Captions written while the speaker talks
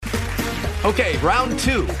Okay, round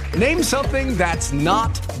two. Name something that's not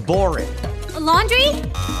boring. A laundry?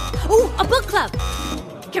 Ooh, a book club.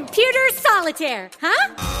 Computer solitaire,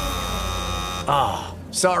 huh? Ah,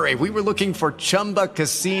 oh, sorry, we were looking for Chumba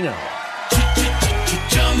Casino.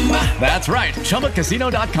 That's right,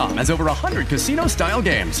 ChumbaCasino.com has over 100 casino-style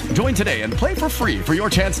games. Join today and play for free for your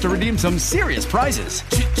chance to redeem some serious prizes.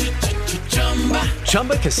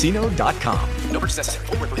 ChumbaCasino.com. No purchase necessary.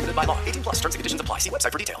 Void where prohibited by law. 18 plus. Terms and conditions apply. See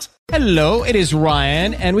website for details. Hello, it is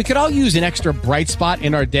Ryan, and we could all use an extra bright spot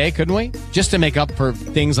in our day, couldn't we? Just to make up for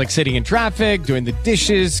things like sitting in traffic, doing the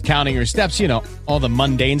dishes, counting your steps, you know, all the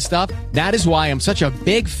mundane stuff. That is why I'm such a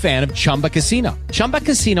big fan of Chumba Casino. Chumba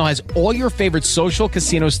Casino has all your favorite social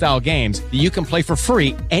casino-style games that you can play for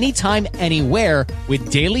free anytime, anywhere with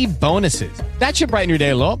daily bonuses. That should brighten your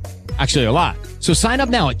day a little. Actually, a lot. So sign up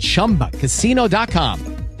now at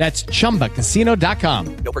ChumbaCasino.com. That's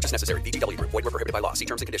ChumbaCasino.com. No purchase necessary. VGW Group. Void where prohibited by law. See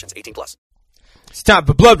terms and conditions. 18 plus. It's time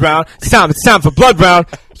for Blood Round. It's time for Blood Round.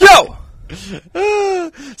 Yo!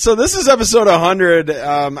 So this is episode 100.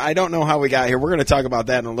 I don't know how we got here. We're going to talk about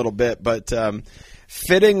that in a little bit, but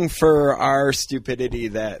fitting for our stupidity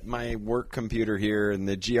that my work computer here in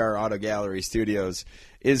the GR Auto Gallery Studios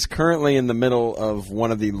is currently in the middle of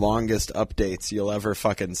one of the longest updates you'll ever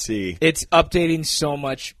fucking see. It's updating so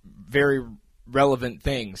much very relevant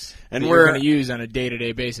things and that we're going to use on a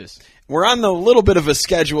day-to-day basis. We're on the little bit of a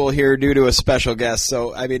schedule here due to a special guest,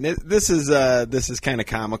 so I mean this is kind of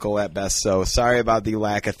comical at best. So sorry about the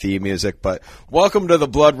lack of theme music, but welcome to the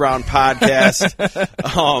Blood Round podcast,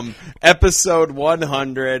 episode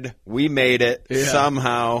 100. We made it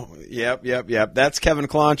somehow. Yep. That's Kevin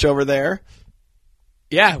Claunch over there.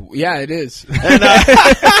 Yeah, it is. And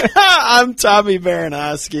I'm Tommy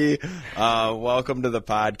Baranowski. Welcome to the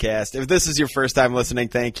podcast. If this is your first time listening,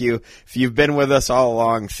 thank you. If you've been with us all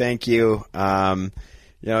along, thank you.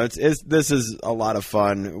 This is a lot of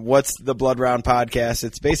fun. What's the Blood Round podcast?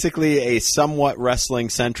 It's basically a somewhat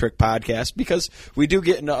wrestling-centric podcast because we do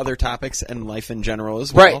get into other topics and life in general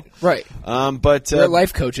as well. Right. But we're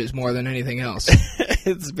life coaches more than anything else.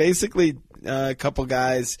 It's basically a couple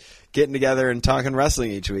guys getting together and talking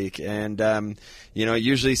wrestling each week. And,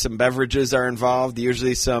 usually some beverages are involved.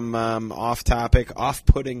 Usually some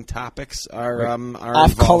off-putting topics are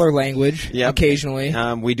off-color involved. Language, occasionally.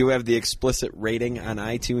 We do have the explicit rating on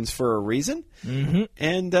iTunes for a reason. Mm-hmm.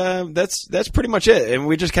 And that's pretty much it. And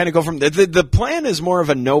we just kind of go from the plan is more of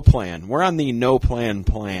a no plan. We're on the no plan.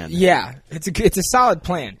 Yeah, it's a solid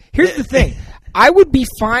plan. Here's the thing. I would be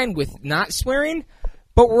fine with not swearing,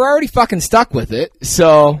 but we're already fucking stuck with it,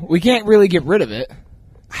 so we can't really get rid of it.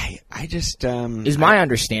 I just is my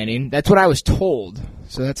understanding. That's what I was told.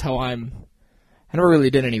 So that's how I never really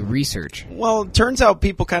did any research. Well, it turns out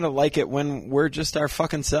people kind of like it when we're just our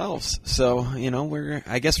fucking selves. So,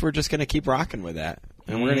 I guess we're just going to keep rocking with that.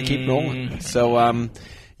 And we're going to keep rolling. So,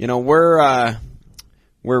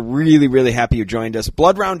 we're really, really happy you joined us.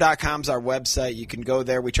 BloodRound.com is our website. You can go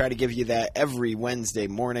there. We try to give you that every Wednesday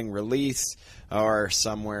morning release or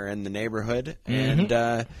somewhere in the neighborhood. Mm-hmm.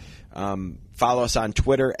 And follow us on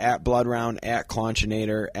Twitter at BloodRound, at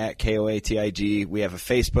Claunchinator, at KOATIG. We have a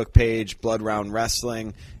Facebook page, Blood Round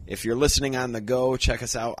Wrestling. If you're listening on the go, check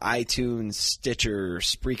us out. iTunes, Stitcher,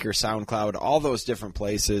 Spreaker, SoundCloud, all those different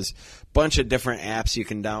places. Bunch of different apps you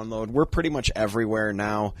can download. We're pretty much everywhere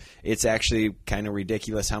now. It's actually kind of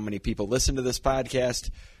ridiculous how many people listen to this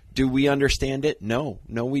podcast. Do we understand it? No,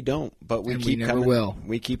 we don't. But we keep coming. Will.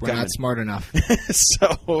 We keep We're coming. not smart enough.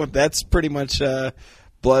 So that's pretty much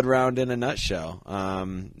Blood Round in a nutshell.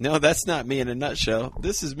 No, that's not me in a nutshell.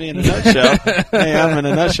 This is me in a nutshell. Hey, I'm in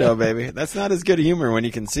a nutshell, baby. That's not as good humor when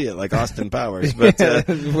you can see it, like Austin Powers. But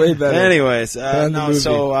way better. Anyways,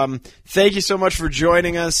 thank you so much for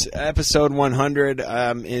joining us. Episode 100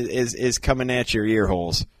 is coming at your ear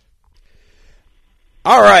holes.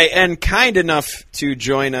 All right, and kind enough to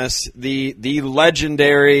join us, the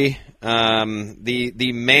legendary,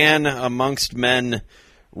 the man amongst men,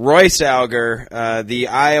 Royce Alger, the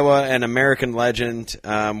Iowa and American legend,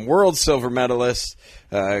 world silver medalist,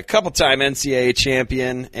 couple-time NCAA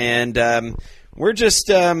champion, and we're just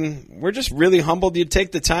really humbled you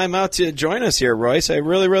take the time out to join us here, Royce. I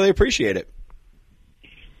really, really appreciate it.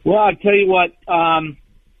 Well, I tell you what,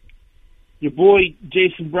 your boy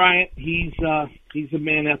Jason Bryant, he's a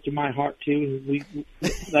man after my heart too.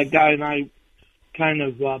 That guy and I kind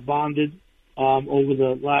of bonded over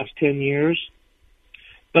the last 10 years.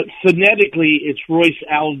 But phonetically, it's Royce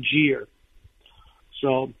Algier.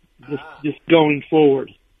 So just going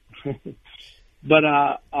forward. But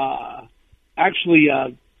actually,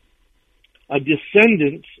 a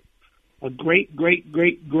descendant, a great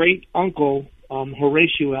uncle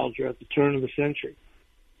Horatio Alger at the turn of the century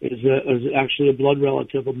is actually a blood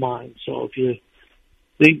relative of mine. So if you,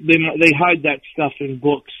 they hide that stuff in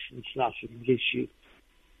books and stuff in case you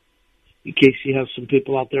have some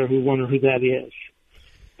people out there who wonder who that is.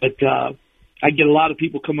 But I get a lot of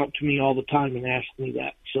people come up to me all the time and ask me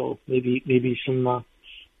that. So maybe some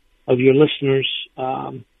of your listeners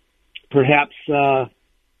perhaps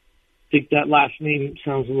think that last name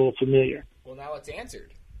sounds a little familiar. Well, now it's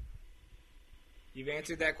answered. You've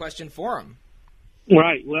answered that question for him.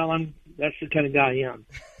 Right. Well, that's the kind of guy I am.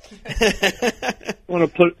 I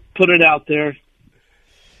want to put it out there.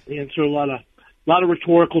 Answer a lot of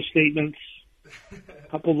rhetorical statements, a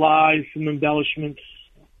couple lies, some embellishments.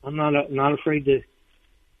 I'm not afraid to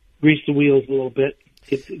grease the wheels a little bit,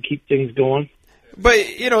 keep things going. But,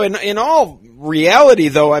 in all reality,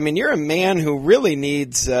 though, I mean, you're a man who really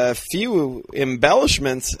needs few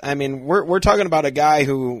embellishments. I mean, we're talking about a guy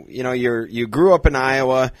who, you grew up in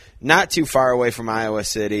Iowa, not too far away from Iowa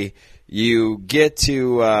City. You get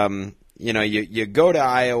to, you go to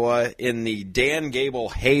Iowa in the Dan Gable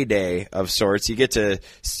heyday of sorts. You get to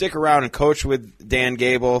stick around and coach with Dan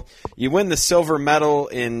Gable. You win the silver medal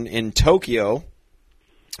in Tokyo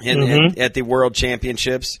at the World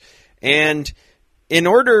Championships. And in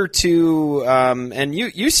order to, and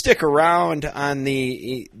you stick around on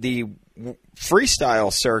the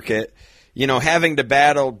freestyle circuit, having to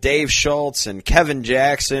battle Dave Schultz and Kevin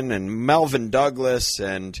Jackson and Melvin Douglas,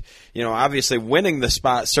 and obviously winning the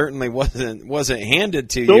spot certainly wasn't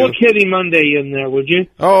handed to you. Throw Kenny Monday in there, would you?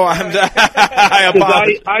 Oh, I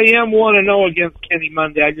apologize. I am 1-0 against Kenny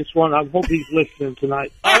Monday. I hope he's listening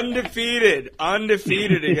tonight. Undefeated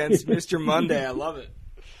against Mr. Monday. I love it.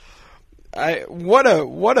 What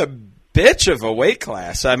a bitch of a weight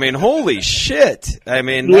class. I mean, holy shit. I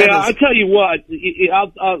mean, I tell you what,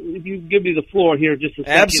 if you give me the floor here just a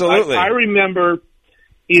second. Absolutely. I remember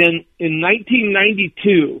in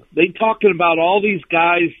 1992, they talking about all these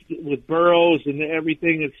guys with burros and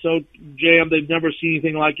everything. It's so jammed. They've never seen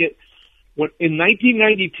anything like it. In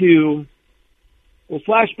 1992, we'll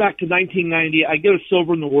flash back to 1990. I get a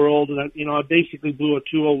silver in the world, and I basically blew a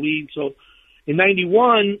 2-0 lead. So in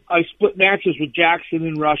 91, I split matches with Jackson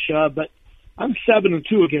in Russia, but I'm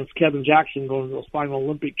 7-2 against Kevin Jackson going to those final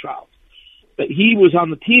Olympic trials. But he was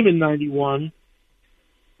on the team in 91,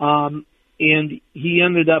 and he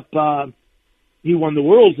ended up, he won the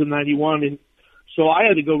Worlds in 91, and so I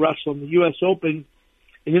had to go wrestle in the U.S. Open.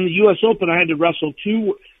 And in the U.S. Open, I had to wrestle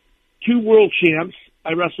two world champs.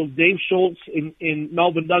 I wrestled Dave Schultz and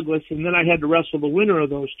Melvin Douglas, and then I had to wrestle the winner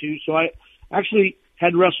of those two. So I actually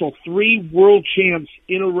had to wrestle 3 world champs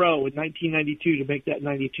in a row in 1992 to make that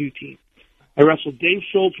 92 team. I wrestled Dave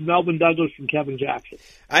Schultz, Melvin Douglas, and Kevin Jackson.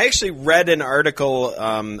 I actually read an article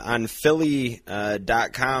on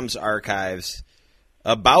Philly.com's archives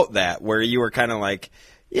about that, where you were kind of like,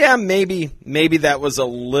 yeah, maybe that was a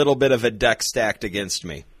little bit of a deck stacked against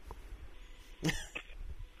me.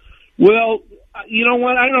 Well, you know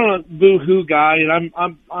what? I'm not a boo-hoo guy, and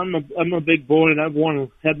I'm a big boy, and I've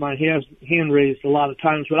had my hand raised a lot of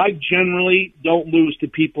times. But I generally don't lose to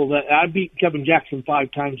people that I beat Kevin Jackson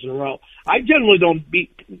 5 times in a row. I generally don't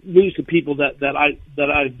lose to people that I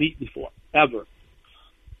beat before ever.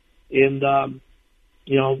 And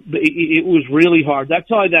it was really hard. That's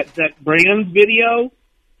why that brand video,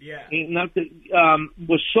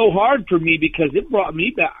 was so hard for me because it brought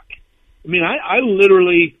me back. I mean, I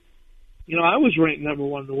literally. I was ranked number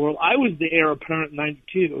 1 in the world. I was the heir apparent in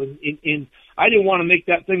 92, and I didn't want to make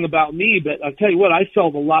that thing about me, but I'll tell you what, I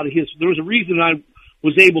felt a lot of his. There was a reason I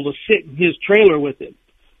was able to sit in his trailer with him,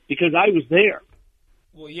 because I was there.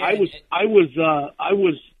 Well, yeah, I was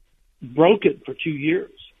broken for 2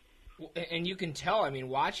 years. And you can tell, I mean,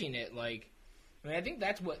 watching it, I think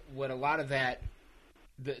that's what a lot of that,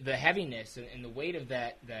 the heaviness and the weight of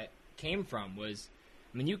that came from was,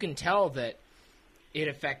 you can tell that it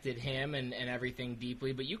affected him and everything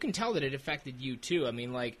deeply, but you can tell that it affected you too. I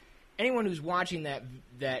mean, anyone who's watching that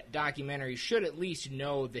documentary should at least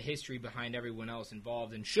know the history behind everyone else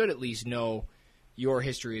involved, and should at least know your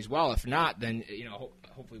history as well. If not, then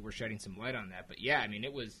hopefully we're shedding some light on that. But yeah,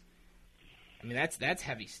 that's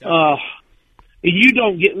heavy stuff. You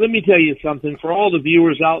don't get. Let me tell you something for all the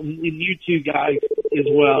viewers out, and you two guys as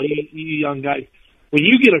well, you young guys. When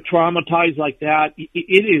you get traumatized like that,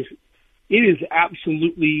 it is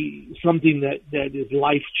absolutely something that is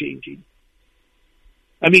life-changing.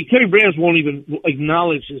 I mean, Terry Brands won't even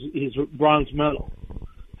acknowledge his bronze medal.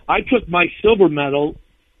 I took my silver medal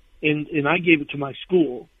and I gave it to my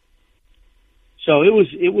school. So it was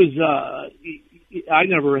I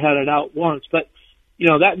never had it out once, but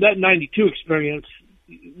that 92 experience,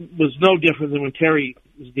 was no different than when Terry's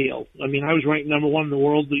deal. I mean, I was ranked number 1 in the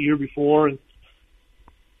world the year before, and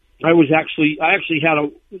I actually had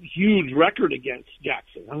a huge record against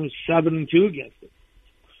Jackson. I was 7-2 against him.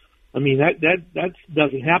 I mean, that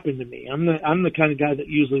doesn't happen to me. I'm the kind of guy that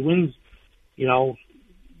usually wins,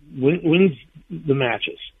 wins the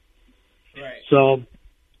matches. Right. So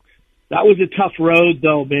that was a tough road,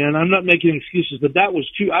 though, man. I'm not making excuses, but that was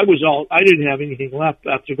too. I didn't have anything left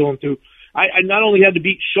after going through. I not only had to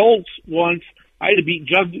beat Schultz once, I had to beat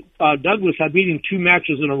Douglas. I beat him 2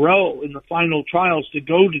 matches in a row in the final trials to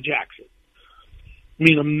go to Jackson. I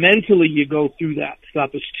mean, mentally you go through that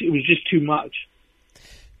stuff. It was just too much.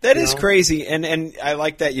 That is crazy, and I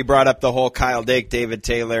like that you brought up the whole Kyle Dake, David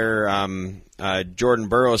Taylor, Jordan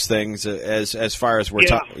Burroughs things. As far as we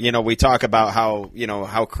talk about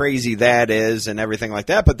how crazy that is and everything like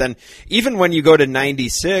that. But then even when you go to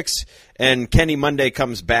 96 and Kenny Monday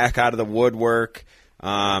comes back out of the woodwork,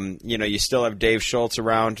 you still have Dave Schultz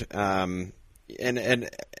around, and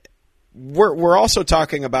we're also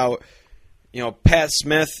talking about. Pat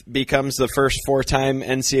Smith becomes the first 4-time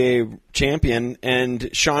NCAA champion, and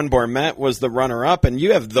Sean Bourmet was the runner-up, and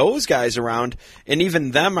you have those guys around, and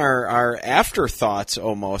even them are afterthoughts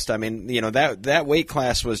almost. I mean, that weight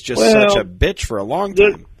class was just such a bitch for a long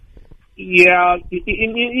time. Yeah,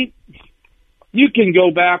 you can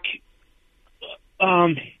go back a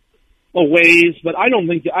ways, but I don't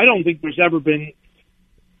think there's ever been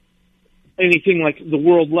anything like the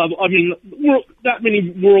world level. I mean, that many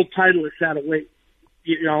world titleists at a weight.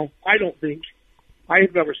 I don't think. I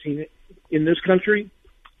have never seen it in this country.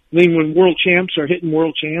 I mean, when world champs are hitting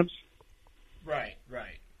world champs. Right.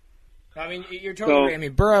 I mean, you're totally right. I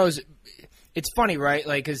mean, Burroughs, it's funny, right?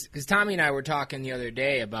 Like, because Tommy and I were talking the other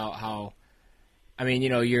day about how, I mean,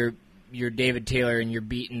 you're David Taylor and you're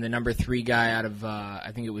beating the number 3 guy out of, I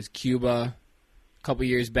think it was Cuba a couple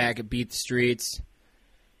years back at Beat the Streets.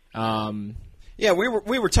 Yeah,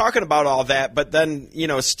 we were talking about all that, but then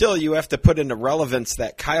still you have to put into relevance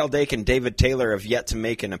that Kyle Dake and David Taylor have yet to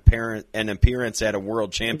make an appearance at a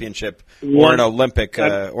world championship or an Olympic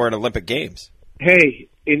Games. Hey,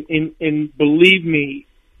 and believe me,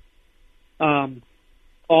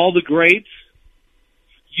 all the greats.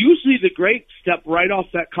 Usually the greats step right off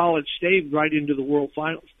that college stage right into the world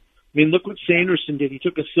finals. I mean, look what Sanderson did. He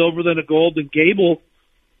took a silver, then a gold, and Gable.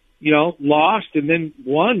 Lost and then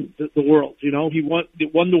won the world. He won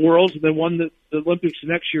the worlds and then won the Olympics the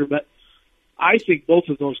next year. But I think both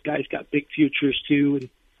of those guys got big futures too,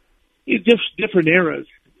 and different eras.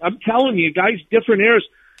 I'm telling you, guys, different eras.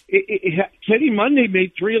 Kenny Monday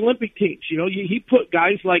made 3 Olympic teams. He put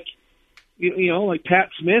guys like Pat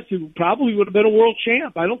Smith, who probably would have been a world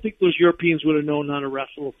champ. I don't think those Europeans would have known how to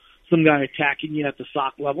wrestle some guy attacking you at the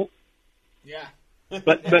sock level. Yeah.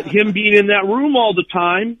 But him being in that room all the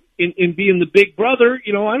time and being the big brother,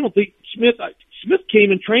 I don't think Smith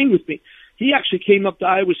came and trained with me. He actually came up to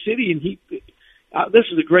Iowa City, and this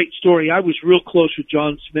is a great story. I was real close with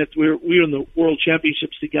John Smith. We were in the World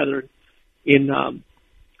Championships together in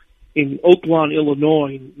Oakland,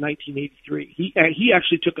 Illinois in 1983. He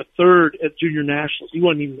actually took a 3rd at Junior Nationals. He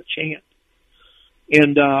wasn't even the champ.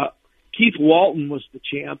 And Keith Walton was the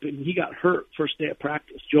champ, and he got hurt first day of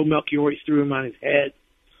practice. Joe Melchiori threw him on his head,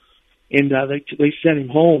 and they sent him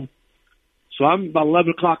home. So I'm about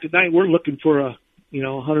 11 o'clock at night. We're looking for a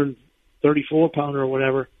 134-pounder or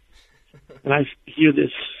whatever, and I hear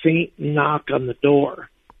this faint knock on the door,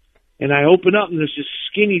 and I open up, and there's this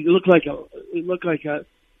skinny. It looked like a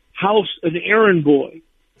house, an errand boy,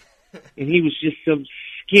 and he was just some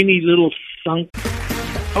skinny little sunk.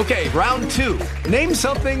 Okay, round 2. Name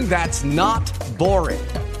something that's not boring.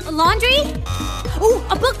 A laundry? Ooh,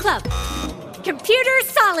 a book club. Computer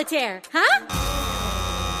solitaire,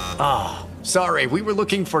 huh? Sorry, we were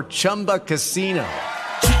looking for Chumba Casino.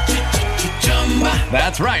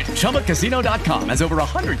 That's right. ChumbaCasino.com has over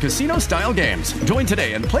 100 casino-style games. Join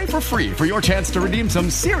today and play for free for your chance to redeem some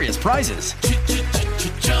serious prizes.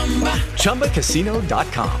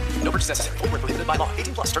 ChumbaCasino.com. No purchase necessary. Void where prohibited by law.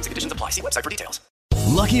 18+ terms and conditions apply. See website for details.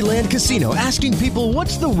 Lucky Land Casino, asking people,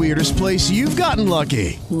 what's the weirdest place you've gotten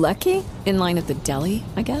lucky? Lucky? In line at the deli,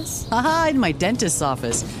 I guess? Aha, in my dentist's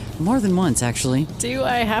office. More than once, actually. Do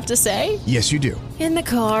I have to say? Yes, you do. In the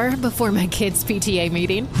car before my kids' PTA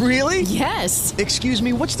meeting. Really? Yes. Excuse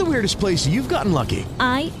me, what's the weirdest place you've gotten lucky?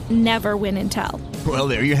 I never win and tell. Well,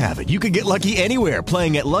 there you have it. You can get lucky anywhere,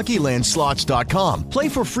 playing at LuckyLandSlots.com. Play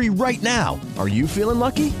for free right now. Are you feeling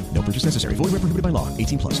lucky? No purchase necessary. Void where prohibited by law.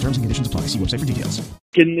 18+. Terms and conditions apply. See website for details.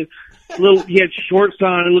 He had shorts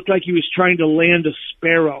on. It looked like he was trying to land a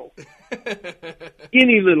sparrow.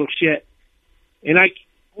 Skinny little shit. And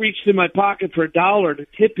reached in my pocket for $1 to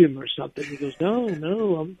tip him or something. He goes,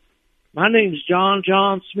 no, my name's John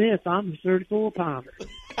Smith. I'm a 34-pounder.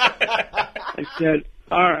 I said,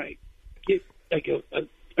 all right. I go,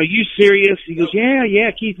 are you serious? He goes,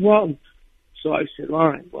 yeah, Keith Walton. So I said, all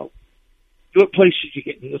right, well, what place did you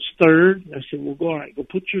get? He goes, third. I said, well, all right, go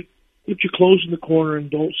put your clothes in the corner and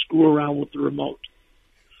don't screw around with the remote.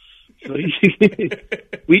 So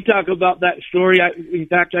we talk about that story. In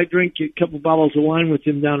fact, I drank a couple bottles of wine with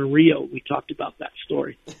him down in Rio. We talked about that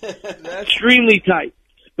story. Extremely tight.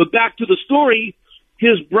 But back to the story,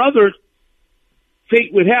 his brother,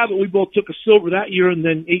 fate would have it, we both took a silver that year, and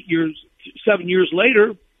then 7 years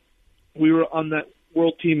later, we were on that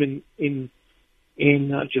world team in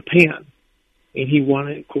Japan. And he won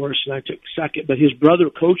it, of course, and I took second. But his brother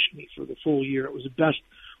coached me for the full year. It was the best,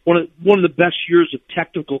 one of the best years of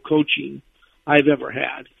technical coaching I've ever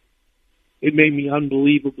had. It made me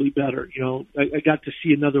unbelievably better. You know, I got to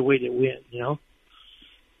see another way to win. You know,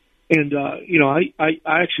 and you know, I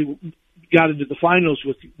actually got into the finals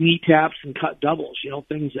with knee taps and cut doubles. You know,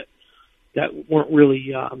 things that weren't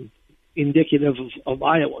really indicative of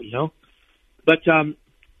Iowa. You know, but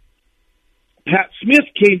Pat Smith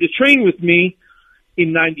came to train with me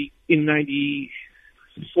in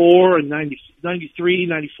 94 and 93,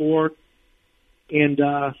 94, and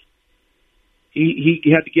he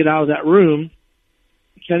had to get out of that room.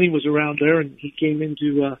 Kenny was around there, and he came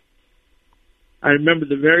into. I remember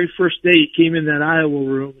the very first day he came in that Iowa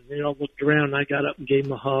room, and they all looked around. And I got up and gave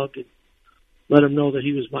him a hug and let him know that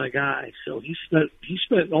he was my guy. So he spent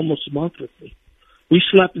almost a month with me. We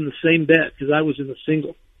slept in the same bed because I was in the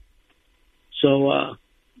single. So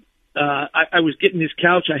I was getting his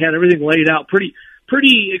couch. I had everything laid out, pretty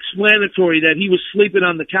explanatory that he was sleeping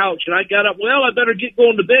on the couch. And I got up. Well, I better get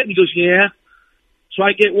going to bed. And he goes, yeah. So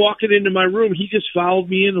I get walking into my room. He just followed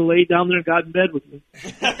me in and laid down there and got in bed with me.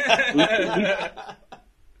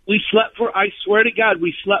 we slept for. I swear to God,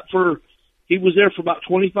 we slept for. He was there for about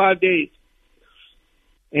 25 days.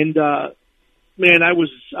 And man, I was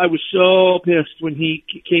so pissed when he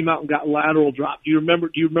came out and got lateral dropped. Do you remember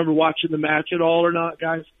watching the match at all or not,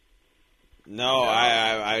 guys? No,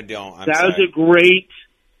 I don't. That was a great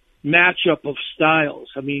matchup of styles.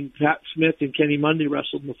 I mean, Pat Smith and Kenny Mundy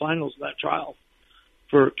wrestled in the finals of that trial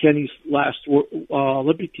for Kenny's last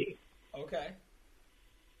Olympic team. Okay.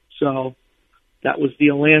 So that was the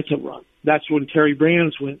Atlanta run. That's when Terry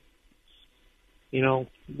Brands went. You know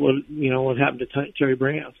what happened to Terry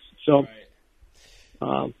Brands. So. Right.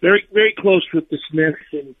 Very, very close with the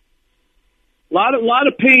Smiths, and a lot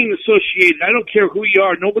of pain associated. I don't care who you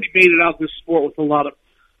are. Nobody made it out of this sport with a lot of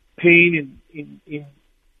pain, and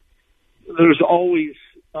there's always.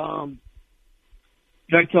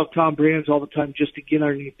 I tell Tom Brands all the time just to get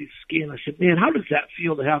underneath his skin. I said, man, how does that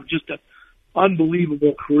feel to have just an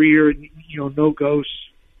unbelievable career and no ghosts?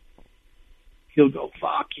 He'll go,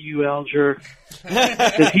 fuck you, Alger,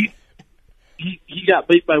 because he got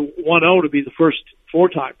beat by 1-0 to be the first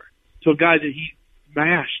four-timer to a guy that he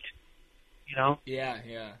mashed, Yeah.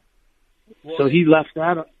 Well, so he left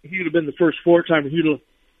that. He'd have been the first four-timer.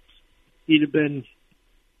 He'd have been,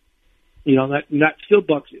 that still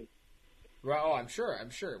bugs you. Right. Oh, I'm sure.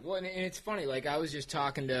 Well, and it's funny. Like I was just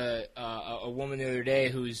talking to a woman the other day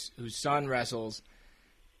whose son wrestles,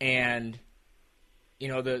 and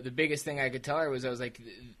the biggest thing I could tell her was I was like.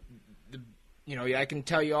 I can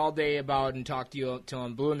tell you all day about and talk to you till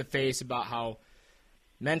I'm blue in the face about how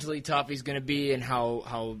mentally tough he's going to be and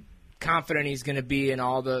how confident he's going to be and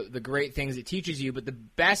all the great things it teaches you. But the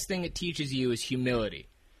best thing it teaches you is humility.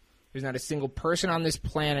 There's not a single person on this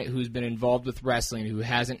planet who's been involved with wrestling who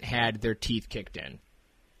hasn't had their teeth kicked in,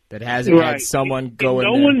 that hasn't had someone go in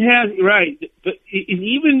there. No one has, right. But and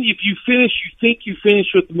even if you think you finish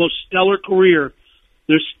with the most stellar career,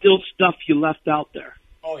 there's still stuff you left out there.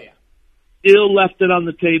 Oh, yeah. Still left it on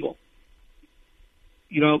the table.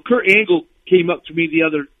 Kurt Angle came up to me the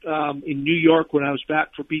other in New York when I was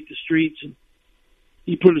back for Beat the Streets, and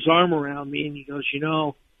he put his arm around me and he goes,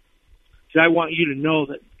 I want you to know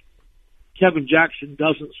that Kevin Jackson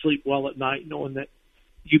doesn't sleep well at night knowing that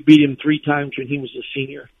you beat him 3 times when he was a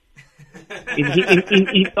senior.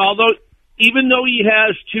 and although, even though he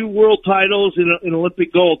has 2 world titles and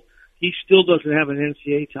Olympic gold, he still doesn't have an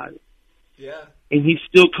NCAA title. Yeah. And he's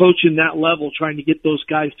still coaching that level, trying to get those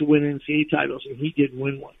guys to win NCAA titles, and he didn't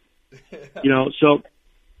win one. So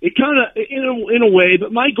it kind of, in a way,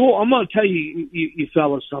 but my goal, I'm going to tell you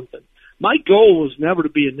fellas something. My goal was never to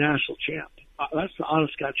be a national champ. That's the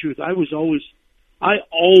honest God truth. I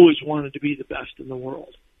always wanted to be the best in the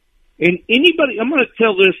world. And anybody, I'm going to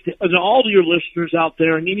tell this to all your listeners out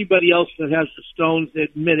there and anybody else that has the stones to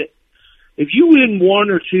admit it. If you win 1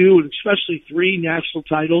 or 2, and especially 3 national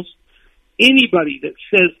titles, anybody that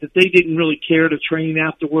says that they didn't really care to train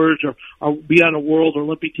afterwards or be on a world or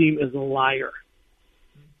Olympic team is a liar.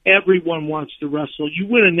 Everyone wants to wrestle. You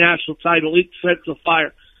win a national title, it sets a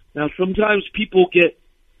fire. Now, sometimes people get,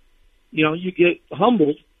 you get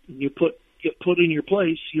humbled, and you get put in your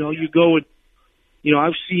place. You go and,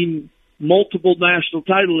 I've seen multiple national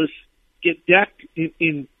titleists get decked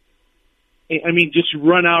just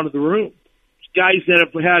run out of the room. Guys that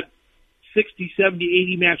have had 60, 70,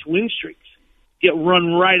 80 match win streaks get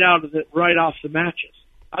run right off the matches.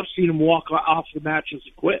 I've seen them walk off the matches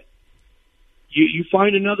and quit. You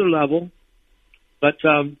find another level, but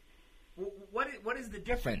what is the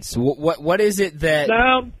difference? What is it that?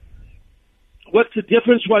 What's the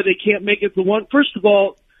difference? Why they can't make it to one? First of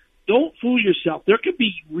all, don't fool yourself. There could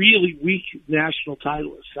be really weak national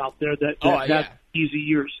titleists out there that have easy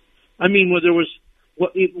years. I mean,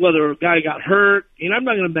 whether a guy got hurt, and I'm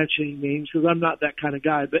not going to mention any names because I'm not that kind of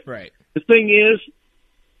guy. But the thing is,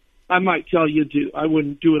 I might tell you to. I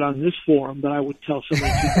wouldn't do it on this forum, but I would tell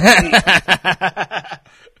somebody to.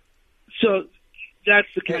 So that's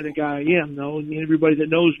the kind of guy I am, though, and everybody that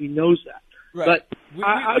knows me knows that. Right.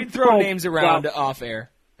 But we throw names around off air.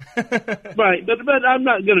 Right, but I'm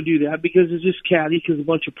not going to do that because it's just catty. Because a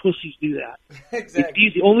bunch of pussies do that. Exactly. It's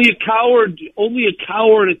easy. Only a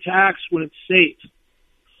coward attacks when it's safe.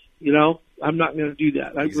 I'm not going to do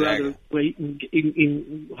that. I'd rather wait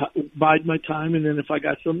and bide my time, and then if I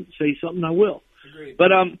got say something, I will. Agreed. But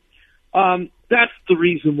that's the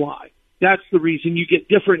reason why. That's the reason you get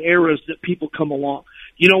different eras that people come along.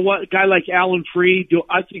 You know what? A guy like Alan Freed,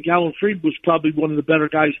 I think Alan Freed was probably one of the better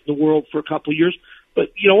guys in the world for a couple of years.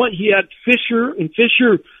 But you know what? He had Fisher, and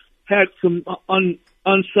Fisher had some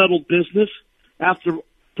unsettled business after,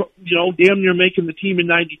 damn near making the team in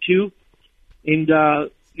 '92. And,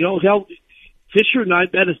 hell, Fisher and I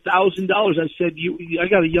bet $1,000. I said, I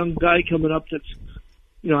got a young guy coming up that's,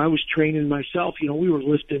 I was training myself. We were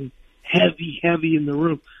lifting heavy in the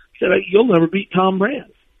room. I said, you'll never beat Tom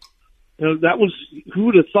Brand. That was, who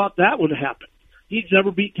would have thought that would have happened? He's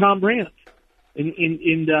never beat Tom Brand. And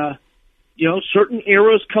certain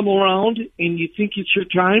eras come around and you think it's your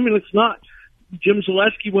time and it's not. Jim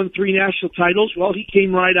Zaleski won 3 national titles. Well, he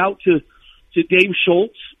came right out to Dave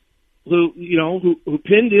Schultz, who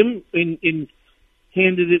pinned him and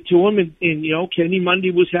handed it to him. And Kenny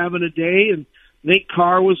Mundy was having a day, and Nate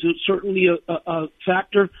Carr was certainly a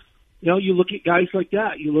factor. You look at guys like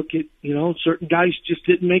that. You look at, certain guys just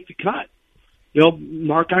didn't make the cut.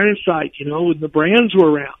 Mark Ironside, when the Brands were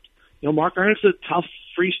around. Mark Ironside's a tough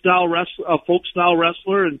freestyle wrestler, folk style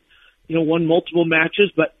wrestler, and, won multiple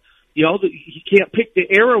matches, but, you can't pick the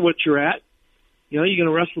era what you're at. You're going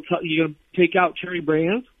to wrestle, you're going to take out Terry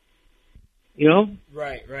Brands.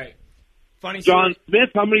 Right. Funny John story. Smith,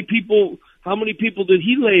 how many people did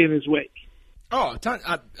he lay in his wake? Oh, a ton.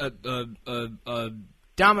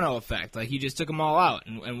 Domino effect. Like, he just took them all out.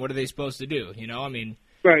 And what are they supposed to do?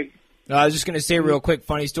 Right. I was just going to say real quick,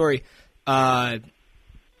 funny story. I'll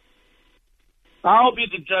be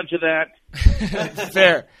the judge of that.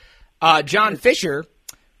 Fair. John Fisher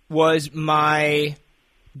was my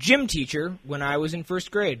gym teacher when I was in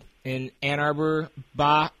first grade in Ann Arbor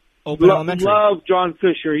Elementary. Love John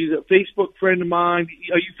Fisher. He's a Facebook friend of mine.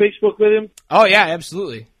 Are you Facebook with him? Oh, yeah,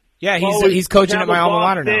 absolutely. Yeah, he's coaching at my alma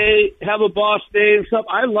mater now. Have a boss day and stuff.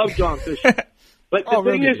 I love John Fisher. But the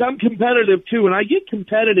thing is, I'm competitive, too. When I get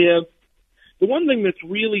competitive, the one thing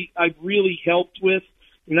I've really helped with,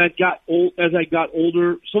 and as I got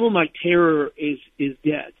older, some of my terror is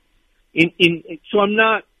dead. So I'm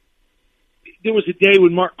not. There was a day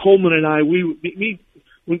when Mark Coleman and I,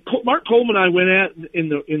 when Mark Coleman and I went at in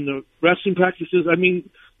the wrestling practices. I mean,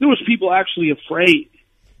 there was people actually afraid.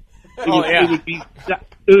 It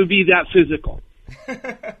would be that physical.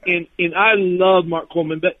 and I love Mark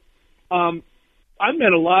Coleman, but I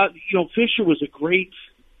met a lot. Fisher was a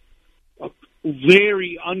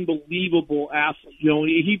very unbelievable athlete.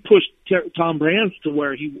 He pushed Tom Brands to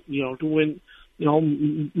where he, to win,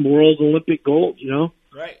 world Olympic gold.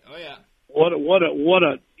 Right. Oh yeah. What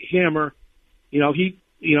a hammer. He,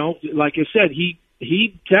 like I said,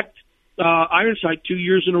 he teched Ironside 2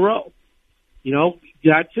 years in a row.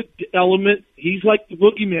 That's an element. He's like the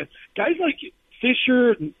boogeyman. Guys like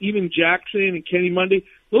Fisher and even Jackson and Kenny Mundy,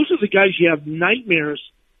 those are the guys you have nightmares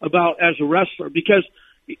about as a wrestler because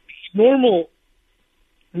normal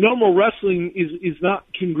wrestling is not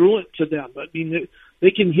congruent to them. I mean,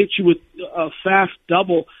 they can hit you with a fast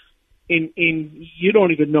double and you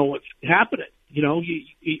don't even know what's happening,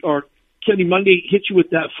 or Kenny Monday hit you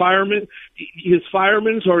with that fireman, his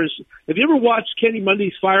fireman's or his. Have you ever watched Kenny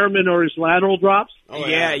Monday's fireman or his lateral drops? Oh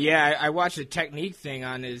yeah. I watched a technique thing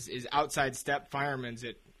on his outside step fireman's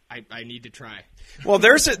that I need to try. Well,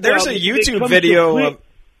 there's a YouTube video of.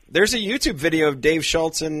 There's a YouTube video of Dave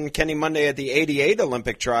Schultz and Kenny Monday at the '88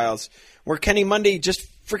 Olympic trials where Kenny Monday just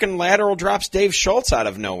freaking lateral drops Dave Schultz out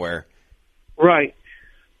of nowhere. Right.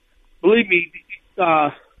 Believe me,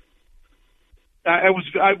 I've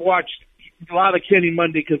watched a lot of Kenny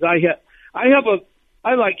Monday because I have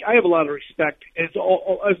a lot of respect as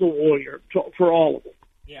a warrior for all of them.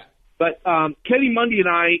 Yeah. But Kenny Monday and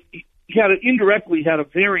I indirectly had a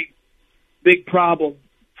very big problem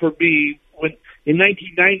for me when in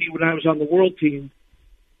 1990 when I was on the world team.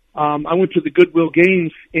 I went to the Goodwill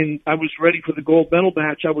Games and I was ready for the gold medal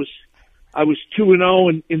match. I was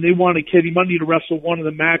 2-0 and they wanted Kenny Monday to wrestle one of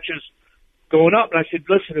the matches going up. And I said,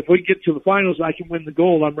 listen, if we get to the finals, I can win the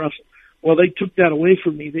gold. I'm wrestling. Well, they took that away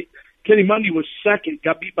from me. Kenny Monday was second,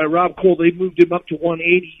 got beat by Rob Cole. They moved him up to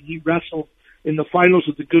 180 and he wrestled in the finals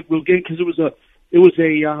of the Goodwill Game because it was a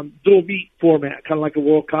dual meet format, kind of like a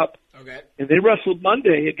World Cup. Okay. And they wrestled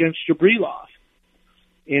Monday against Jabrilov.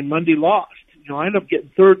 And Monday lost. I ended up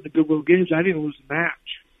getting third in the Goodwill Games. I didn't lose the match.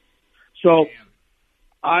 So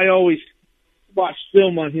I always watched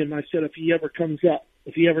film on him. I said, if he ever comes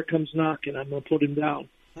knocking, I'm going to put him down.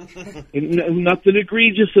 And nothing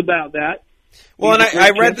egregious about that. Well, and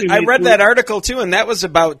I read that article too, and that was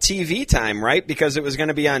about TV time, right? Because it was going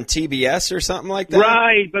to be on TBS or something like that.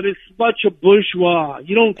 Right, but it's such a bourgeois.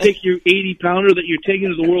 You don't take your 80-pounder that you're taking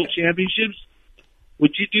to the World Championships.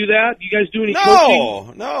 Would you do that? You guys do any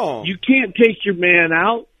coaching? No. You can't take your man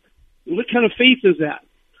out. What kind of faith is that?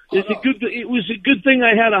 It was a good thing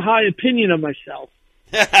I had a high opinion of myself.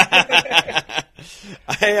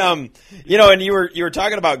 And you were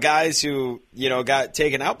talking about guys who, got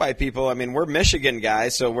taken out by people. I mean, we're Michigan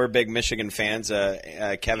guys, so we're big Michigan fans.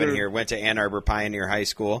 Kevin here went to Ann Arbor Pioneer High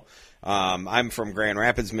School. I'm from Grand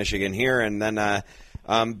Rapids, Michigan here, and then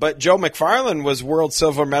but Joe McFarland was world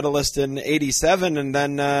silver medalist in '87, and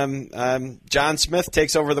then John Smith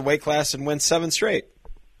takes over the weight class and wins 7 straight.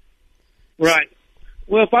 Right.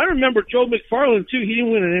 Well, if I remember Joe McFarland, too, he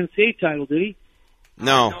didn't win an NCAA title, did he?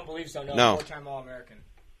 No. I don't believe so, no. 4-time All-American.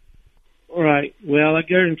 All right. Well, I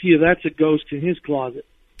guarantee you that's a ghost in his closet.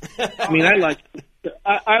 I mean,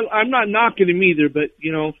 I'm not knocking him either, but,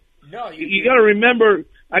 No, you got to remember,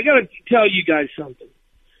 I got to tell you guys something.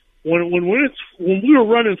 When we were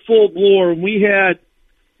running full bore and we had,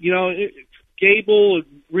 Gable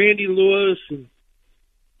and Randy Lewis and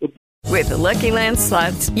with the Lucky Land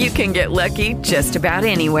Slots, you can get lucky just about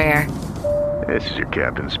anywhere. This is your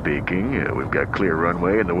captain speaking. We've got clear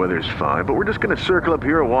runway and the weather's fine, but we're just going to circle up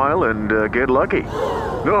here a while and get lucky.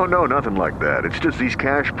 No, nothing like that. It's just these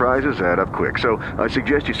cash prizes add up quick. So I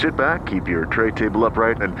suggest you sit back, keep your tray table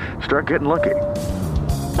upright, and start getting lucky.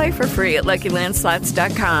 Play for free at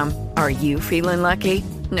LuckyLandSlots.com. Are you feeling lucky?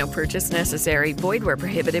 No purchase necessary. Void where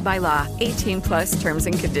prohibited by law. 18+ terms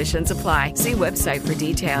and conditions apply. See website for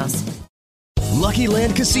details. Lucky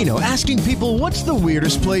Land Casino, asking people, what's the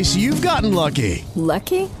weirdest place you've gotten lucky?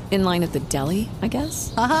 Lucky? In line at the deli, I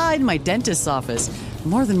guess? Aha, in my dentist's office.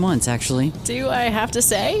 More than once, actually. Do I have to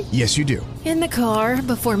say? Yes, you do. In the car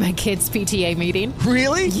before my kids' PTA meeting.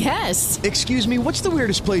 Really? Yes. Excuse me, what's the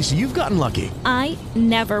weirdest place you've gotten lucky? I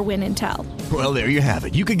never win and tell. Well, there you have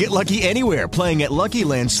it. You can get lucky anywhere, playing at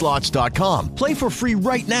LuckyLandSlots.com. Play for free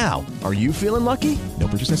right now. Are you feeling lucky? No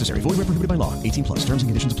purchase necessary. Void where prohibited by law. 18+. Terms and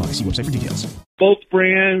conditions apply. See website for details. Both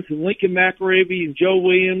brands, and Lincoln McElravy and Joe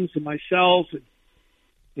Williams and myself, and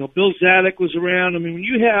Bill Zadok was around. I mean, when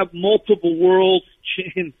you have multiple world,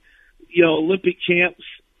 Olympic champs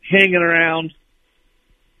hanging around,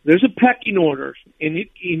 there's a pecking order, and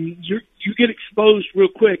you get exposed real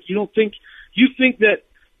quick. You think that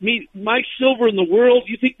Mike Silver in the world,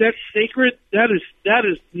 you think that's sacred? That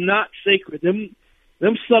is not sacred. Them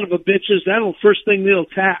son of a bitches, that's the first thing they'll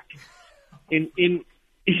attack.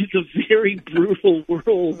 It's a very brutal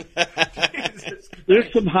world.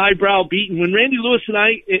 There's some highbrow beating. When Randy Lewis and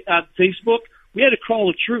I on Facebook, we had to call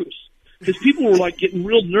a truce because people were getting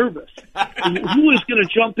real nervous. Who was going to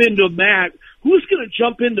jump into a match? Who was going to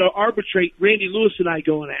jump in to arbitrate Randy Lewis and I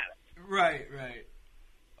going at it? Right.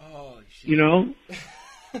 Oh, shit.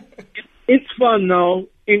 It's fun though,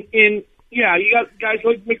 and yeah, you got guys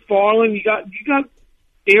like McFarland. You got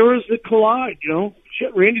eras that collide.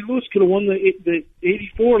 Shit, Randy Lewis could have won the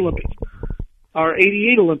 '84 Olympics or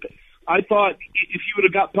 '88 Olympics. I thought if he would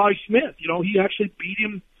have got Bobby Smith, he actually beat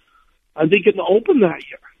him. I think in the Open that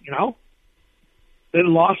year.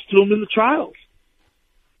 Then lost to him in the trials.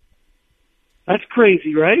 That's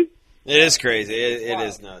crazy, right? It is crazy. It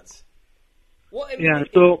is nuts. Well, I mean, yeah.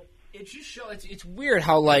 So it just shows. It's weird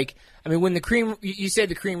how when the cream. You said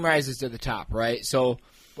the cream rises to the top, right? So.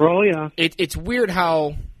 Oh yeah. It's weird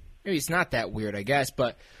how maybe it's not that weird, I guess,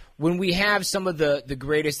 but when we have some of the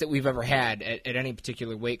greatest that we've ever had at any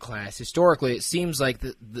particular weight class, historically it seems like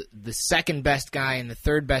the second best guy and the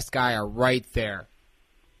third best guy are right there.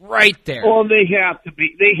 Right there. Well, they have to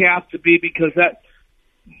be. They have to be because that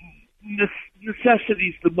necessity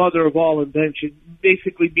is the mother of all invention.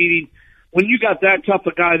 Basically, meaning when you got that tough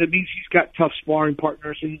a guy, that means he's got tough sparring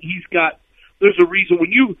partners, and there's a reason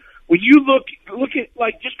when you look at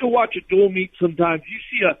just go watch a dual meet. Sometimes you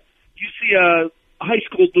see a high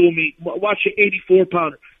school dual meet. Watch an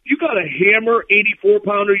 84-pounder. You got a hammer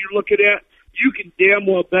 84-pounder you're looking at. You can damn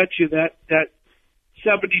well bet you that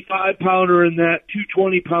 75-pounder and that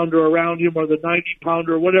 220-pounder around him, or the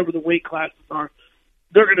 90-pounder, or whatever the weight classes are,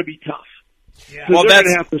 they're going to be tough. Yeah. Well, they're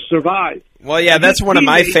going to have to survive. Well, yeah, that's one of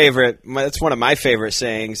my favorite. That's one of my favorite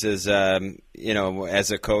sayings. Is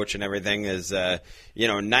as a coach and everything is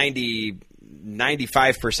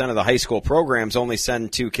 95% of the high school programs only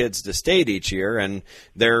send 2 kids to state each year, and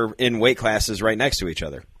they're in weight classes right next to each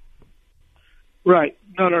other. Right.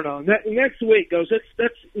 No. That's the way it goes.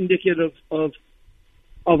 That's indicative of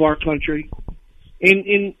our country,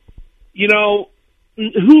 and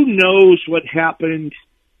who knows what happened.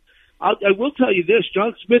 I will tell you this: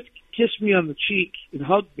 John Smith kissed me on the cheek and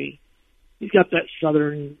hugged me. He's got that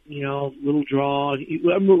southern, little draw.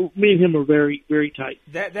 Me and him are very, very tight.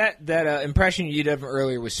 That impression you did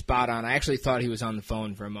earlier was spot on. I actually thought he was on the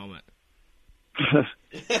phone for a moment.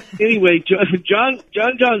 Anyway, John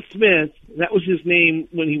Smith, that was his name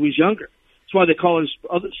when he was younger. That's why they call his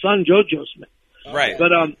other son JoJo Smith. Right.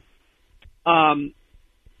 But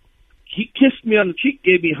he kissed me on the cheek,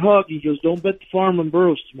 gave me a hug. He goes, "Don't bet the farm on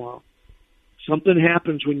Burroughs tomorrow. Something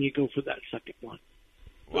happens when you go for that second one."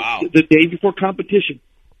 Wow. The day before competition.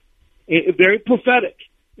 Very prophetic.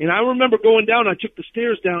 And I remember going down, I took the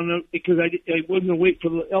stairs down because I wasn't going to wait for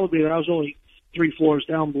the elevator. I was only 3 floors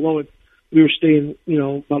down below it. We were staying,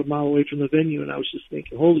 about a mile away from the venue, and I was just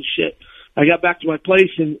thinking, holy shit. I got back to my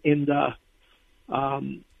place, and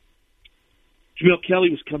Jamil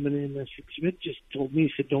Kelly was coming in, and I said, Smith just told me,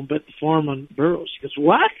 he said, "Don't bet the farm on Burroughs." He goes,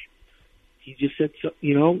 "What?" He just said,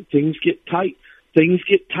 things get tight. Things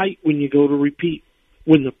get tight when you go to repeat.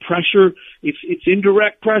 When the pressure, it's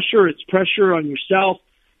indirect pressure, it's pressure on yourself.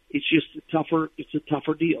 It's just a tougher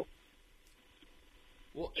deal.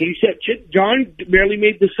 Well, so he said, John barely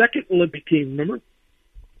made the second Olympic team, remember?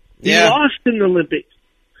 Yeah. He lost in the Olympics.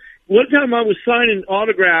 One time I was signing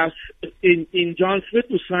autographs, and John Smith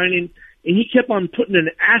was signing, and he kept on putting an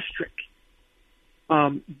asterisk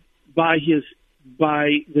by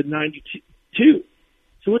the 92.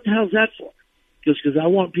 So what the hell is that for? Because I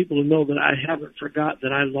want people to know that I haven't forgot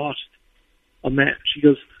that I lost a match. He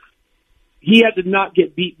goes, he had to not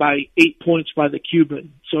get beat by 8 points by the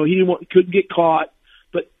Cuban, so he couldn't get caught.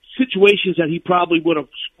 But situations that he probably would have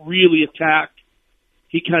really attacked,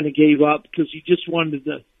 he kind of gave up because he just wanted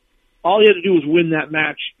to. All he had to do was win that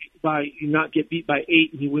match by not get beat by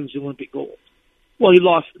 8, and he wins the Olympic gold. Well, he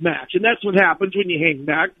lost the match, and that's what happens when you hang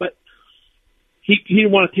back. But he didn't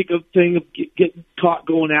want to take a thing of getting caught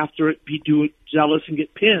going after it, be too zealous, and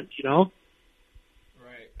get pinned, Right.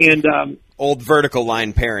 And old vertical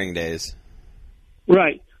line pairing days.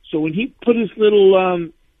 Right. So when he put his little,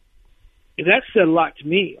 and that said a lot to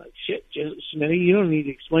me. Like, shit, Smitty, you don't need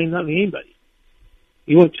to explain nothing to anybody.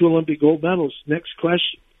 You won 2 Olympic gold medals. Next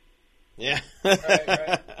question. Yeah.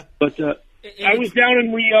 Right. But I was down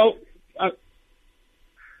in Rio.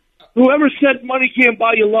 Whoever said money can't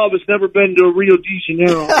buy you love has never been to Rio de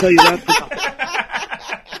Janeiro. I'll tell you that.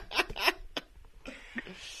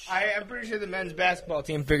 I'm pretty sure the men's basketball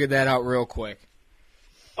team figured that out real quick.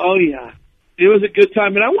 Oh, yeah. It was a good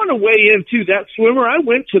time. And I want to weigh in, too. That swimmer, I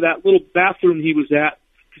went to that little bathroom he was at,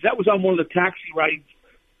 because that was on one of the taxi rides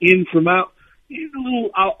in from a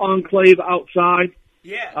little enclave outside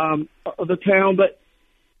of the town. But,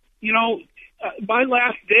 my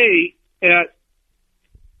last day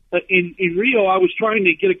in Rio, I was trying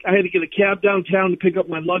to I had to get a cab downtown to pick up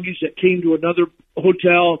my luggage that came to another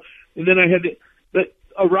hotel, and then I had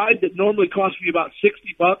a ride that normally cost me about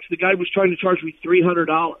 $60. The guy was trying to charge me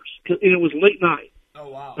 $300, and it was late night. Oh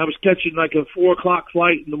wow! I was catching like a 4:00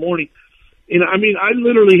 flight in the morning, and I mean, I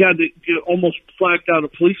literally had to almost flag down a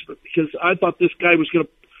policeman because I thought this guy was going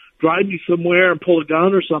to drive me somewhere and pull a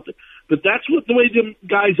gun or something. But that's what the way them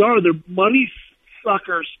guys are. They're money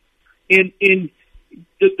suckers, and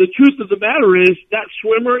the truth of the matter is that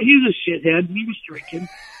swimmer, he's a shithead, and he was drinking,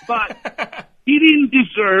 but he didn't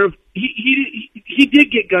deserve he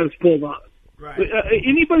did get guns pulled on him. Right.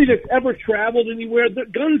 Anybody that's ever traveled anywhere, the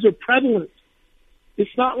guns are prevalent.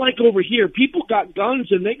 It's not like over here. People got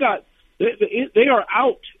guns and they are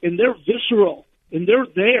out and they're visceral and they're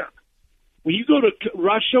there. When you go to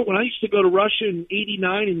Russia, when I used to go to Russia in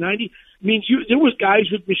 89 and 90, I mean, there was guys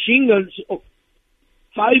with machine guns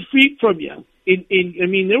 5 feet from you. I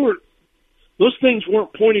mean, those things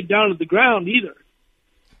weren't pointed down at the ground either.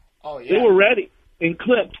 Oh yeah. They were ready and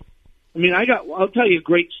clipped. I mean, I'll tell you a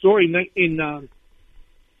great story. In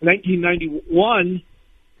 1991,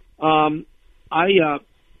 I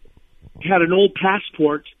had an old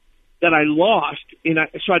passport that I lost, and I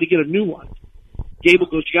tried to get a new one. Gable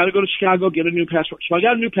goes, "You got to go to Chicago, get a new passport." So I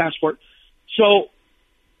got a new passport. So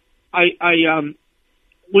I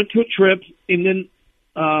went to a trip, and then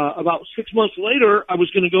about 6 months later, I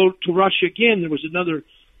was going to go to Russia again. There was another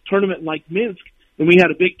tournament like Minsk, and we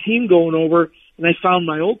had a big team going over, and I found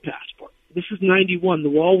my old passport. This is 91. The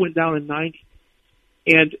wall went down in 90.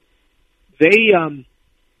 And they,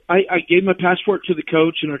 I gave my passport to the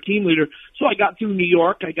coach and our team leader. So I got through New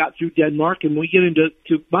York, I got through Denmark, and when we get into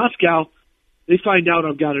Moscow, they find out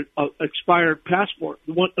I've got an expired passport,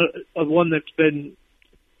 one that's been,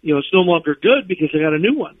 it's no longer good because I got a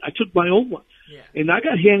new one. I took my old one. Yeah. And I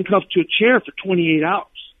got handcuffed to a chair for 28 hours.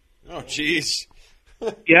 Oh, jeez.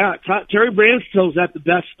 Yeah, Terry Brands tells that the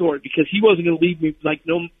best story because he wasn't going to leave me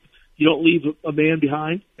you don't leave a man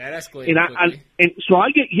behind. That escalated quickly. And so I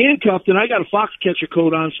get handcuffed, and I got a Foxcatcher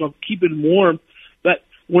coat on, so I'm keeping him warm. But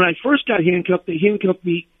when I first got handcuffed, they handcuffed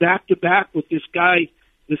me back to back with this guy,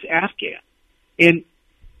 this Afghan, and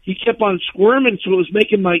he kept on squirming, so it was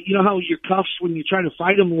making you know how your cuffs, when you try to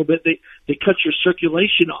fight them a little bit, they cut your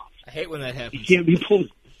circulation off. I hate when that happens. You can't be pulled.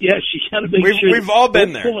 Yes, you got to make sure. We've all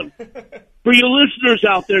been there. For you listeners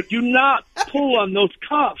out there, do not pull on those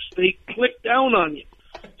cuffs. They click down on you.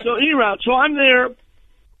 So anyway, so I'm there,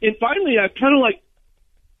 and finally I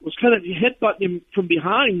was headbutting him from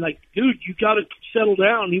behind, like, dude, you got to settle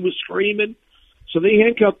down. He was screaming. So they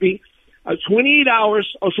handcuffed me. 28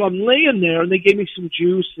 hours. So I'm laying there, and they gave me some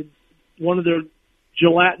juice and one of their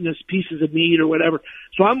gelatinous pieces of meat or whatever.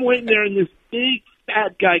 So I'm waiting there, and this big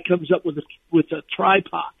fat guy comes up with a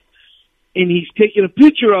tripod, and he's taking a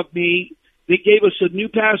picture of me. They gave us a new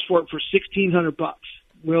passport for $1,600.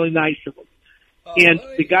 Really nice of them. And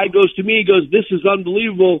the guy goes to me, he goes, "This is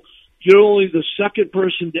unbelievable. You're only the second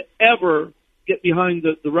person to ever get behind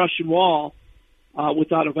the Russian wall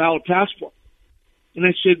without a valid passport." And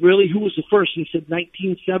I said, "Really? Who was the first?" And he said,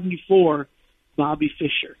 1974, Bobby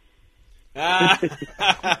Fischer. Wow.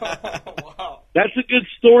 That's a good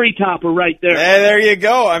story topper right there. There you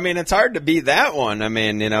go. I mean, it's hard to beat that one. I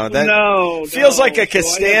mean, that feels like a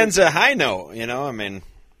Costanza high note, I mean.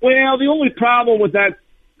 Well, the only problem with that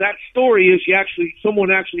story is someone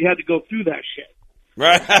actually had to go through that shit.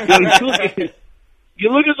 Right. You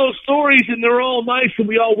look at those stories and they're all nice and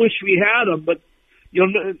we all wish we had them, but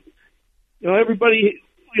everybody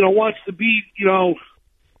wants to be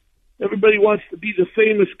everybody wants to be the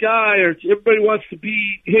famous guy, or everybody wants to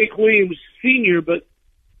be Hank Williams Sr., but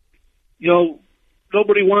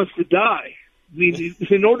nobody wants to die. I mean,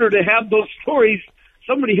 in order to have those stories,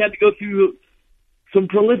 somebody had to go through some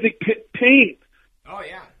prolific pain. Oh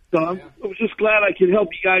yeah. So I was just glad I could help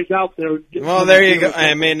you guys out there. Well, there you go.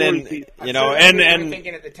 I mean, and thinking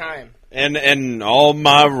at the time, and all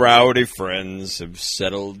my rowdy friends have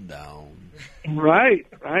settled down. Right.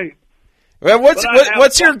 Well,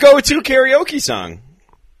 what's your go-to karaoke song?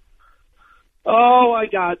 Oh, I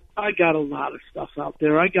got a lot of stuff out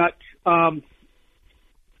there. I've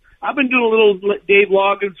been doing a little Dave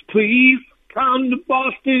Loggins. Please come to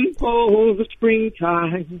Boston for the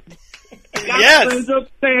springtime. Yes. Friends of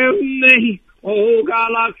family. Oh,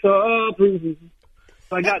 God, lots of proof.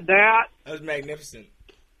 So I got that. That was magnificent.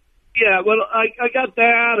 Yeah, well, I got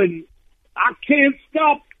that, and I can't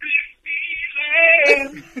stop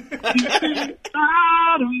this feeling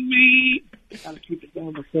out of me. Gotta keep it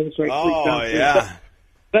down my face right. Oh, yeah.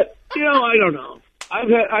 But I don't know. I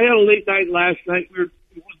had a late night last night. It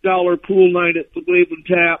was dollar pool night at the Waveland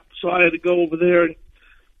Tap, so I had to go over there and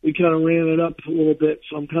we kind of ran it up a little bit,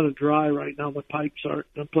 so I'm kind of dry right now. My pipes aren't.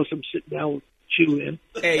 And plus, I'm sitting down with Chew in.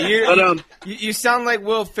 Hey, you sound like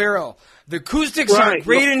Will Ferrell. The acoustics are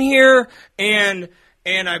great in here, and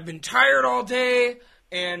I've been tired all day,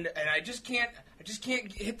 and I just can't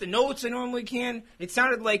hit the notes I normally can. It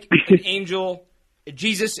sounded like an Angel,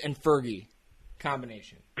 Jesus, and Fergie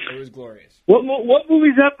combination. It was glorious. What movie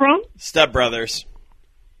is that from? Step Brothers.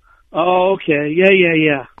 Oh, okay.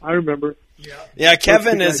 Yeah. I remember. Yeah,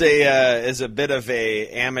 Kevin is a bit of a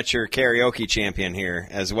amateur karaoke champion here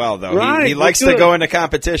as well, though. Right, he likes to go into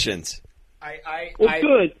competitions.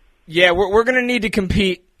 Good. Yeah, we're going to need to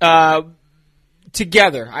compete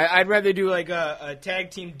together. I'd rather do like a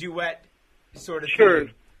tag team duet sort of Sure.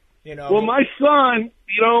 thing. You know. Well, my son,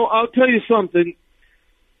 I'll tell you something.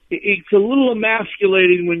 It's a little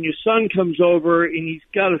emasculating when your son comes over and he's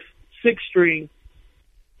got a 6-string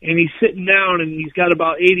and he's sitting down and he's got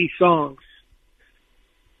about 80 songs.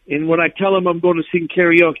 And when I tell him I'm going to sing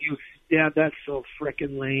karaoke, he goes, Dad, that's so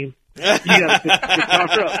frickin' lame. You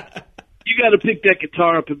got to pick that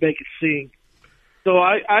guitar up and make it sing. So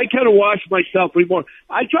I kind of watch myself anymore.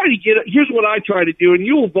 I try to here's what I try to do, and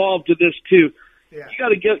you evolve to this too. Yeah. You got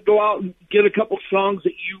to go out and get a couple songs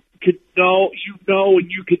that you know,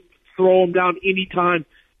 and you could throw them down anytime,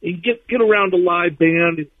 and get around a live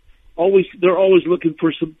band. And they're always looking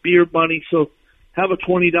for some beer money, so have a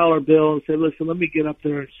 $20 bill and say, listen, let me get up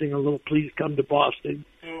there and sing a little Please Come to Boston.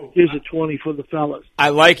 Here's a 20 for the fellas. I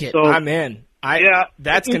like it. So, I'm in.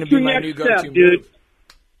 That's going to be my new go-to move.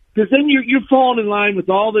 Because then you're falling in line with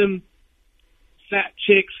all them fat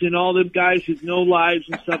chicks and all them guys with no lives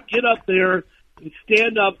and stuff. Get up there and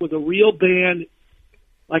stand up with a real band,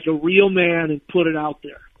 like a real man, and put it out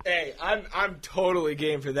there. Hey, I'm totally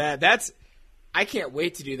game for that. I can't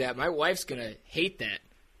wait to do that. My wife's gonna hate that.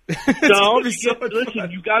 No, you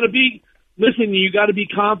got to be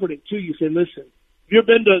confident too. You say, listen, you ever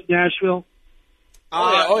been to Nashville?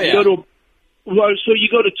 Oh yeah. So you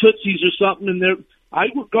go to Tootsie's or something, and I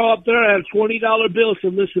would go up there. I had a $20 bill. So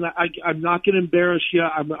listen, I'm not going to embarrass you.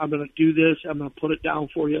 I'm going to do this. I'm going to put it down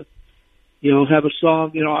for you. Have a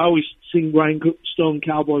song. I always sing Rhinestone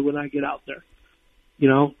Cowboy when I get out there.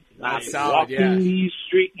 Walking these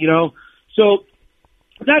streets. So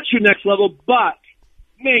that's your next level. But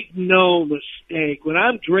make no mistake, when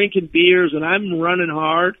I'm drinking beers and I'm running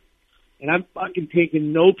hard and I'm fucking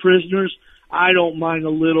taking no prisoners, I don't mind a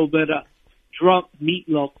little bit of drunk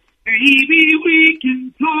meatloaf. Baby, we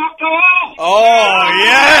can talk all. Oh,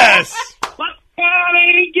 yes. But that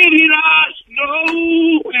ain't getting us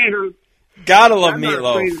nowhere. Gotta love I'm Meatloaf.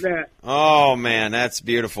 Not afraid of that. Oh man, that's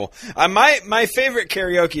beautiful. My favorite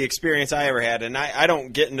karaoke experience I ever had, and I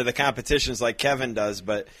don't get into the competitions like Kevin does,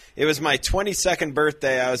 but it was my 22nd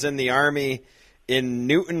birthday. I was in the Army in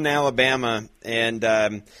Newton, Alabama,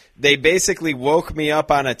 and they basically woke me up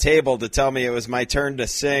on a table to tell me it was my turn to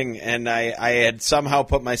sing, and I had somehow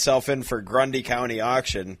put myself in for Grundy County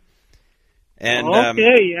Auction. And,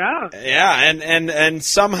 and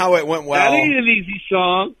somehow it went well. That ain't an easy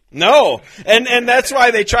song. No, and that's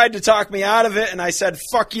why they tried to talk me out of it, and I said,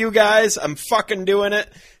 fuck you guys, I'm fucking doing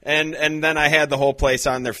it, and then I had the whole place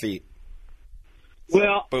on their feet.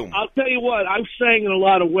 Well, boom. I'll tell you what, I've sang in a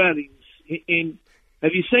lot of weddings. And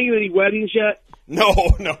have you sang in any weddings yet? No,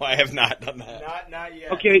 I have not done that. Not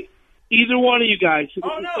yet. Okay, either one of you guys.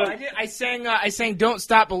 Oh, no, I did. I sang Don't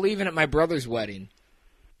Stop Believing at my brother's wedding.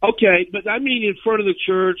 Okay, but I mean in front of the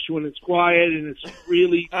church when it's quiet and it's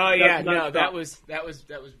really. Oh yeah, no, that was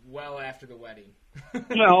well after the wedding.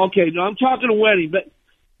 Well, okay, no, I'm talking a wedding, but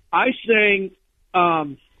I sang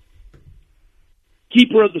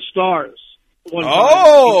 "Keeper of the Stars" one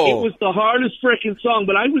time. It was the hardest freaking song,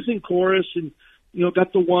 but I was in chorus and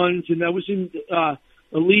got the ones, and I was in a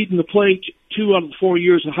lead in the play 2 out of the 4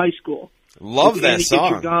 years of high school. Love that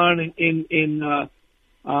song. Gone in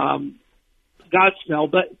Godspell,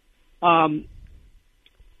 but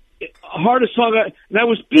hardest song, and I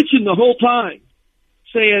was bitching the whole time,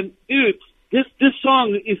 saying, "Dude, this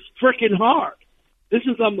song is freaking hard. This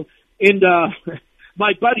is and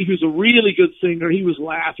my buddy, who's a really good singer, he was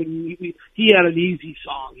laughing. He had an easy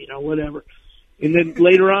song, whatever. And then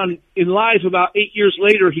later on in life, about 8 years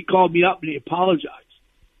later, he called me up and he apologized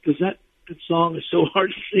because that song is so hard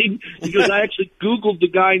to sing. Because I actually Googled the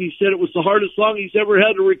guy and he said it was the hardest song he's ever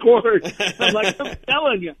had to record. I'm like, I'm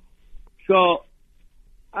telling you. So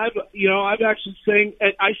I've actually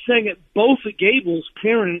I sang at both of Gable's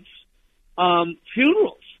parents'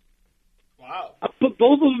 funerals. Wow. I put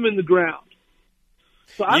both of them in the ground.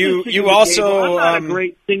 So you also I'm not a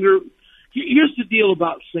great singer. Here's the deal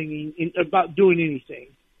about singing and about doing anything.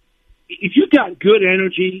 If you got good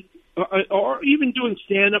energy, or even doing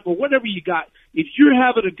stand-up or whatever you got, if you're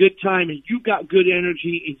having a good time and you got good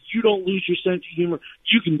energy and you don't lose your sense of humor,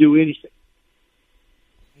 you can do anything.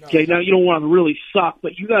 No. Okay, now you don't want to really suck,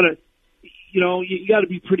 but you got to, you got to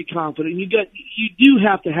be pretty confident. You do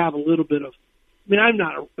have to have a little bit of. I mean, I'm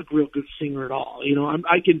not a real good singer at all.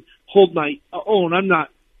 I can hold my own. I'm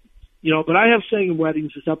not, but I have sang in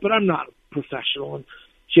weddings and stuff, but I'm not a professional. And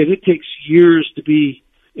shit, it takes years to be,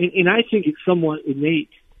 and I think it's somewhat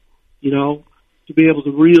innate. to be able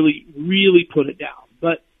to really, really put it down.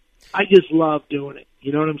 But I just love doing it.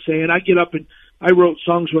 You know what I'm saying? I get up and I wrote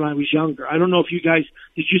songs when I was younger. I don't know if you guys,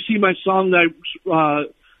 did you see my song that I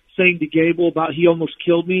sang to Gable about he almost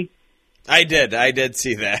killed me? I did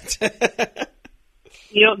see that. That's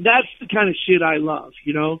the kind of shit I love,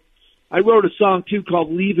 I wrote a song, too,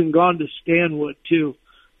 called Leaving Gone to Stanwood, too,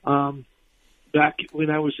 back when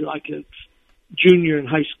I was like a junior in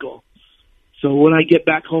high school. So when I get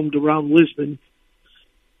back home to around Lisbon,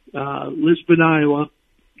 Iowa,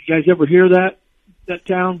 you guys ever hear that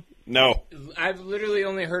town? No. I've literally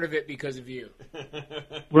only heard of it because of you.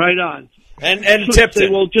 Right on. And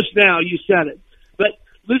Tipton. Well, just now you said it. But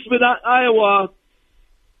Lisbon, Iowa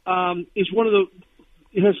is one of the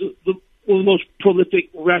most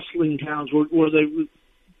prolific wrestling towns where we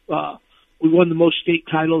won the most state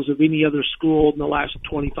titles of any other school in the last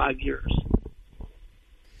 25 years.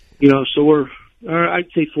 So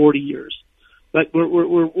I'd say 40 years, but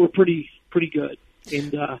we're pretty good.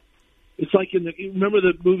 And it's like remember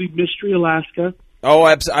the movie Mystery Alaska? Oh,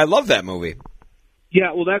 I love that movie.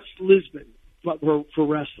 Yeah, well, that's Lisbon, but for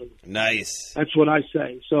wrestling. Nice. That's what I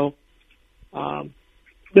say. So, been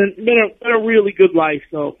a really good life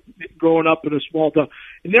though, growing up in a small town.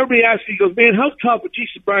 And everybody asks me, goes, man, how tough?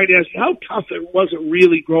 Jason Bryant asked me how tough it was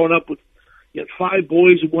really growing up with 5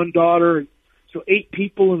 boys and 1 daughter, and so 8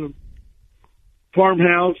 people in a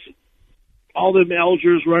farmhouse, all them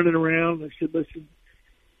elders running around. I said, listen,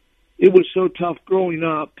 it was so tough growing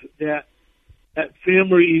up that at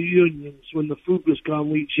family reunions, when the food was gone,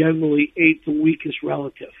 we generally ate the weakest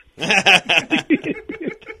relative.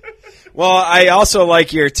 Well, I also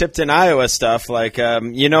like your Tipton, Iowa stuff. Like,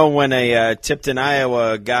 when a Tipton,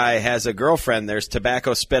 Iowa guy has a girlfriend, there's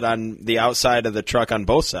tobacco spit on the outside of the truck on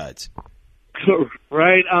both sides.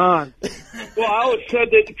 Right on. Well, I always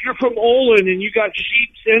said that if you're from Olin and you got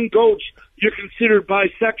sheep and goats, you're considered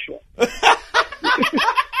bisexual.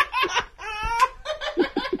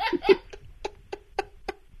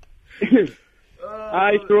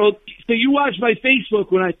 So you watch my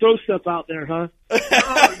Facebook when I throw stuff out there, huh?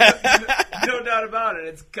 No doubt about it.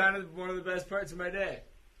 It's kind of one of the best parts of my day.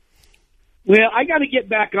 Well, I got to get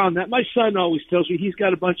back on that. My son always tells me he's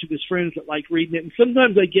got a bunch of his friends that like reading it, and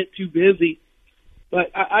sometimes I get too busy.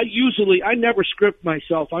 But I never script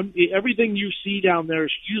myself. Everything you see down there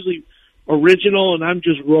is usually original, and I'm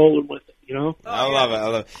just rolling with it. I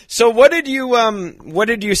love it. So what did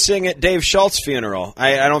you sing at Dave Schultz's funeral?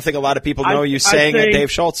 I don't think a lot of people know you sang at Dave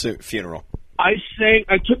Schultz's funeral. I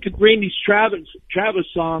took a Randy Travis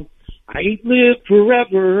song. I ain't lived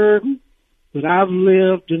forever, but I've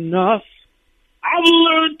lived enough. I've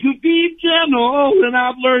learned to be gentle, and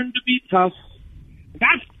I've learned to be tough.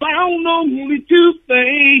 I've found only 2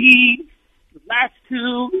 things that last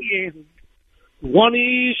till the end. One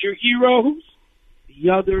is your heroes, the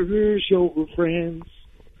other is your friends.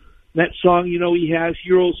 That song, he has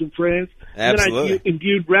Heroes and Friends. Absolutely. And then I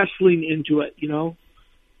imbued wrestling into it,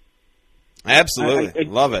 Absolutely.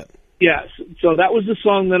 Love it. Yes. So that was the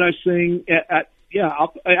song that I sang at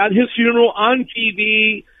his funeral on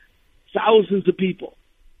TV, thousands of people.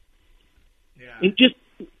 Yeah. And just,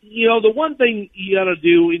 the one thing you got to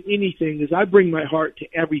do in anything is I bring my heart to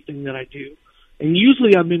everything that I do. And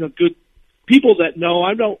usually I'm in a good, people that know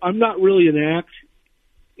I'm not really an act.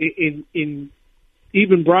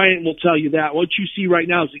 Even Bryant will tell you that. What you see right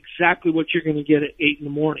now is exactly what you're going to get at 8 in the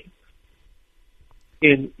morning.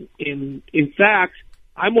 And in fact,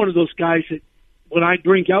 I'm one of those guys that when I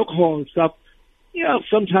drink alcohol and stuff,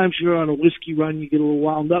 sometimes you're on a whiskey run, you get a little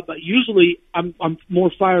wound up, but usually I'm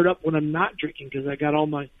more fired up when I'm not drinking because I got all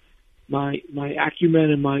my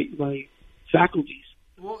acumen and my faculties.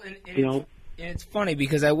 Well, and it's funny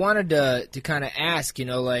because I wanted to kind of ask,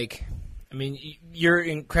 you're an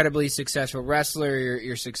incredibly successful wrestler,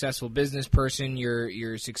 you're a successful business person,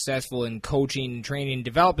 you're successful in coaching, training, and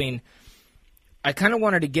developing. I kind of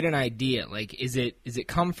wanted to get an idea. Like, is it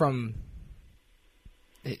come from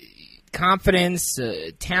confidence,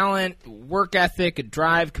 talent, work ethic,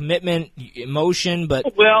 drive, commitment, emotion?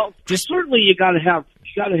 But certainly you got to have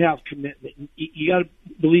commitment. You got to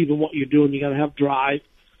believe in what you're doing. You got to have drive,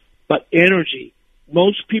 but energy.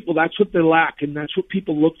 Most people, that's what they lack, and that's what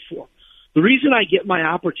people look for. The reason I get my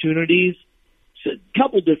opportunities is a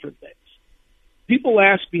couple different things. People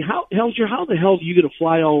ask me, how the hell do you get to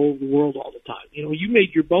fly all over the world all the time? You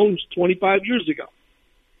made your bones 25 years ago,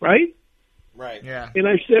 right? Right. Yeah. And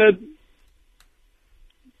I said,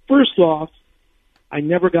 first off, I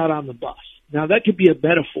never got on the bus. Now, that could be a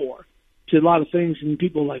metaphor to a lot of things, and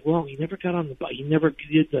people are like, well, he never got on the bus. He never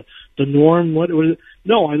did the norm. What?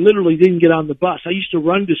 No, I literally didn't get on the bus. I used to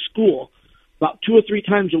run to school about 2 or 3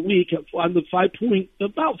 times a week on the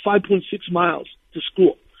about 5.6 miles to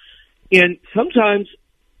school. And sometimes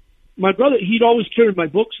my brother, he'd always carry my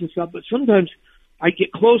books and stuff, but sometimes I'd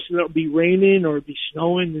get close and it would be raining or it'd be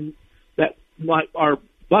snowing, and our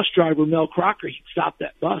bus driver, Mel Crocker, he'd stop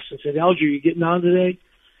that bus and said, "Alger, you getting on today?"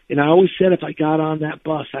 And I always said if I got on that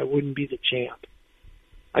bus, I wouldn't be the champ.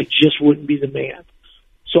 I just wouldn't be the man.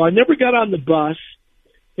 So I never got on the bus.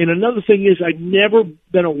 And another thing is I've never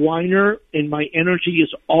been a whiner, and my energy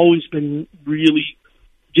has always been really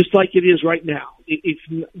just like it is right now.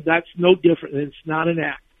 That's no different. It's not an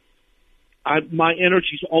act. My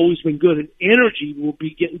energy's always been good, and energy will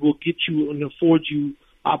get you and afford you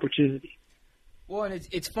opportunity. Well, and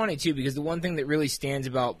it's funny too, because the one thing that really stands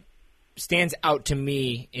out to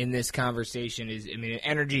me in this conversation is, I mean,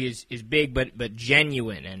 energy is big, but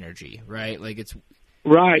genuine energy, right? Like it's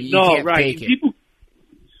right. You no, can't right. fake it. People,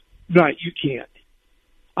 right. You can't.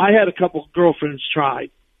 I had a couple of girlfriends try.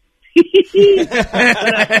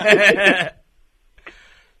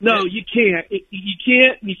 No, you can't.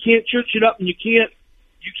 You can't church it up, and you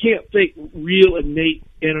can't fake real innate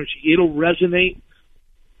energy. It'll resonate,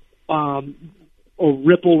 or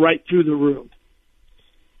ripple right through the room.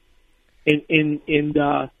 And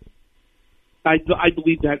I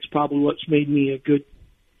believe that's probably what's made me a good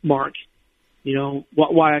mark. You know,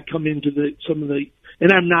 why I come into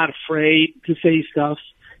and I'm not afraid to say stuff.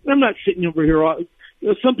 And I'm not sitting over here. You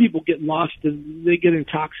know, some people get lost and they get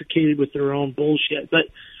intoxicated with their own bullshit. But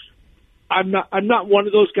I'm not one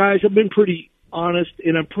of those guys. I've been pretty honest,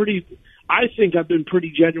 and I think I've been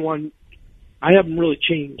pretty genuine. I haven't really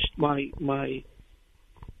changed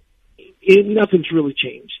nothing's really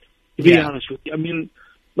changed, to be honest with you. I mean,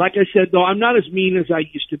 like I said, though, I'm not as mean as I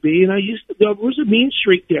used to be, and there was a mean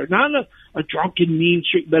streak there. Not a drunken mean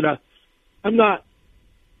streak, but I'm not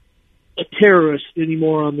a terrorist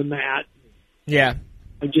anymore on the mat. Yeah.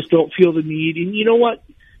 I just don't feel the need. And you know what?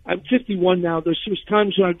 I'm 51 now. There's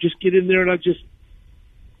times when I just get in there and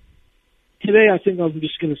today I think I'm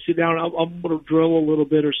just going to sit down. I'm going to drill a little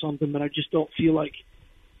bit or something, but I just don't feel like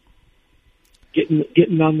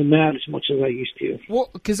getting on the mat as much as I used to. Well,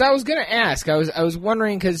 because I was going to ask, I was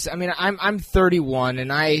wondering, because I mean I'm 31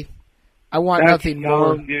 and I want That's nothing young,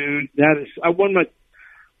 more. Dude, I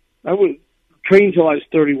would train till I was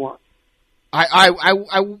 31.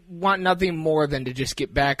 I want nothing more than to just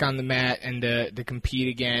get back on the mat and to compete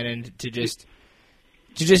again and to just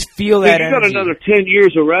feel that energy. You got another 10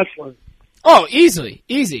 years of wrestling. Oh,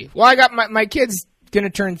 easy. Well, I got my kid's gonna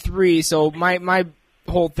turn 3, so my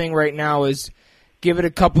whole thing right now is give it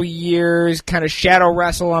a couple years, kind of shadow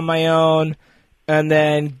wrestle on my own, and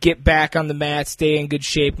then get back on the mat, stay in good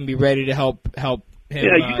shape, and be ready to help him. Yeah,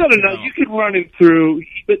 you got to know. You can run him through,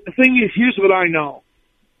 but the thing is, here's what I know.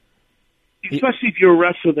 Especially if you're a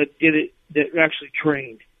wrestler that did it, that actually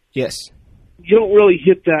trained. Yes. You don't really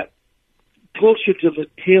hit that closer to the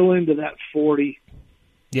tail end of that 40.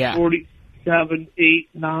 Yeah. 47, 8,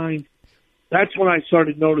 9. That's when I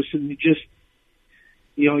started noticing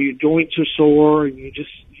your joints are sore and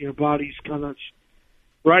your body's kind of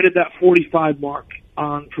right at that 45 mark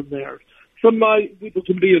on from there. Some people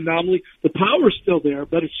can be anomaly. The power's still there,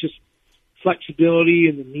 but it's just flexibility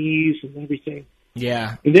in the knees and everything.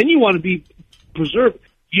 Yeah. And then you want to be preserved.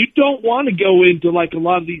 You don't want to go into like a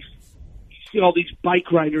lot of these, you see all these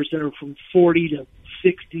bike riders that are from 40 to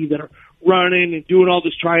 60 that are running and doing all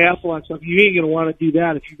this triathlon stuff. You ain't going to want to do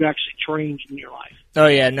that if you've actually trained in your life. Oh,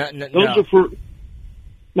 yeah. No. Those are for,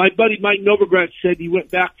 my buddy Mike Novogratz said he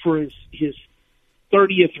went back for his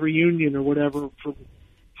 30th reunion or whatever from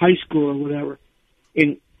high school or whatever.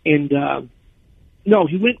 No,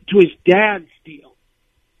 he went to his dad's deal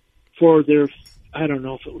for their, I don't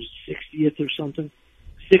know if it was 60th or something.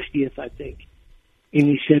 60th, I think. And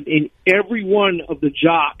he said, and every one of the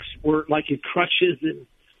jocks were like in crutches and,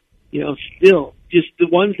 still just the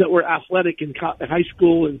ones that were athletic in high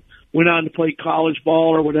school and went on to play college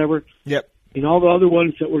ball or whatever. Yep. And all the other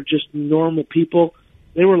ones that were just normal people,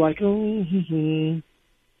 they were like, oh,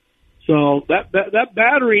 So that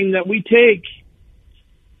battering that we take,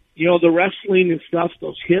 the wrestling and stuff,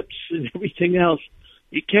 those hips and everything else,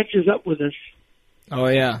 it catches up with us. Oh,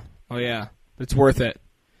 yeah. It's worth it.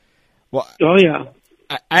 Well, oh, yeah.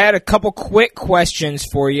 I had a couple quick questions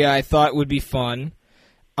for you I thought would be fun.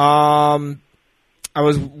 I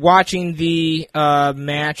was watching the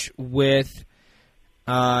match with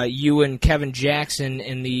you and Kevin Jackson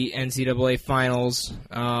in the NCAA finals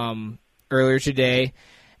earlier today,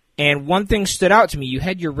 and one thing stood out to me. You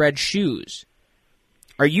had your red shoes.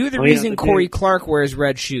 Are you the reason Corey Clark wears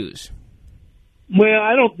red shoes? Well,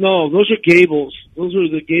 I don't know. Those are Gables. Those are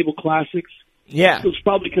the Gable Classics. Yeah. It's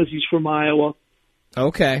probably because he's from Iowa.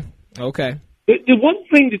 Okay. The one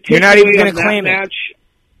thing to take You're not away even on gonna claim that match,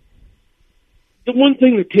 the one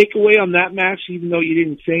thing to take away on that match, even though you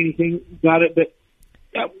didn't say anything about it, but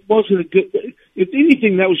that wasn't a good. If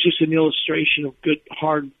anything, that was just an illustration of good,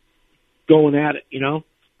 hard going at it.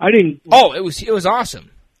 I didn't. Oh, it was awesome.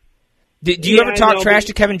 Do you ever talk trash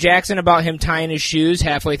to Kevin Jackson about him tying his shoes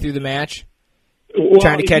halfway through the match,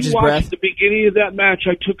 trying to catch his breath? At the beginning of that match,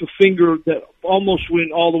 I took a finger that almost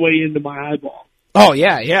went all the way into my eyeball. Oh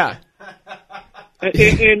yeah.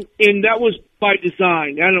 And that was by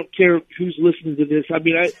design. I don't care who's listening to this. I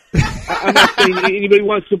mean, I'm not saying anybody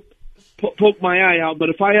wants to poke my eye out, but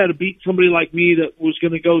if I had to beat somebody like me that was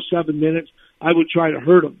going to go 7 minutes, I would try to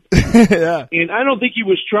hurt him. Yeah. And I don't think he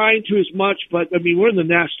was trying to as much, but, I mean, we're in the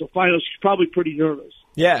national finals. He's probably pretty nervous.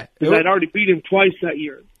 Yeah. Because I'd already beat him twice that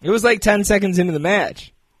year. It was like 10 seconds into the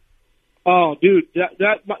match. Oh, dude,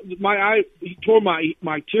 my eye, he tore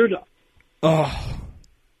my tear duct. Oh.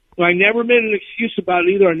 I never made an excuse about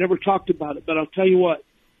it either. I never talked about it, but I'll tell you what,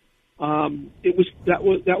 that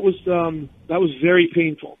was very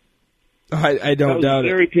painful. I don't doubt it.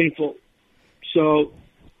 Very painful. So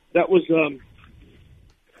that was,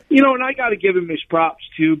 and I got to give him his props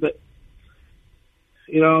too. But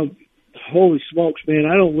holy smokes, man!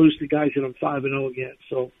 I don't lose to guys that I'm 5-0 against.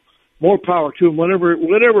 So more power to him.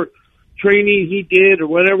 Whatever training he did, or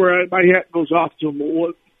whatever, my hat goes off to him,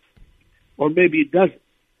 or maybe it doesn't.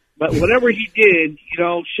 But whatever he did,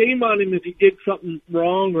 shame on him if he did something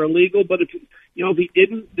wrong or illegal. But if he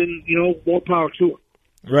didn't, then more power to him.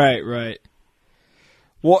 Right.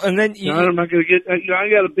 Well, and then I'm not going to get. I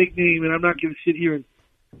got a big name, and I'm not going to sit here and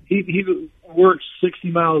he works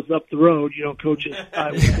 60 miles up the road. Coaches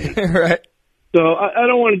Iowa State. Right. So I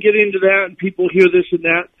don't want to get into that, and people hear this and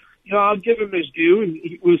that. I'll give him his due, and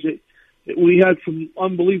we had some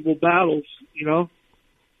unbelievable battles.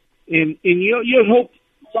 And you hope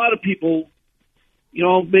a lot of people,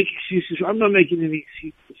 make excuses. I'm not making any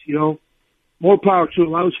excuses. More power to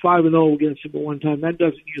him. I was 5-0 against him at one time. That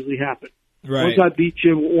doesn't usually happen. Right. Once I beat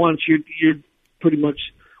you once, you're pretty much.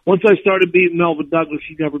 Once I started beating Melvin Douglas,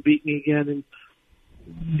 he never beat me again, and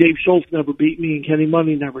Dave Schultz never beat me, and Kenny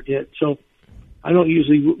Money never did. So I don't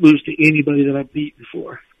usually lose to anybody that I've beat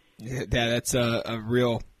before. Yeah, that's a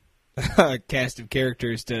real cast of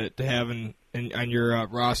characters to have on your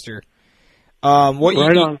roster.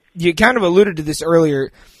 You kind of alluded to this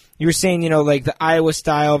earlier. You were saying, like the Iowa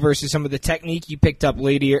style versus some of the technique you picked up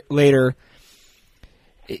later.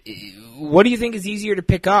 What do you think is easier to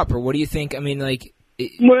pick up, or what do you think? I mean, like.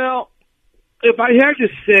 Well, if I had to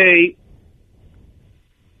say,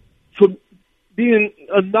 for being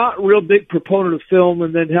a not real big proponent of film,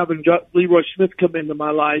 and then having Leroy Smith come into my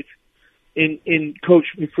life and coach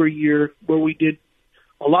me for a year, where we did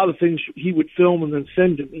a lot of things he would film and then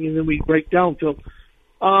send to me, and then we'd break down film.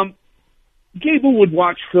 Gable would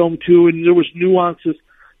watch film too, and there was nuances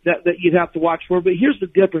that you'd have to watch for. But here's the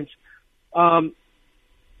difference.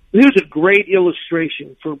 Here's a great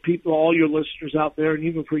illustration for people, all your listeners out there, and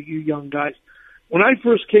even for you young guys. When I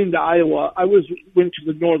first came to Iowa, I went to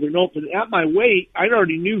the Northern Open. At my weight, I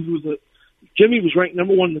already knew Jimmy was ranked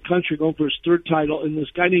number 1 in the country going for his 3rd title, and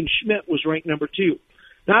this guy named Schmidt was ranked number 2.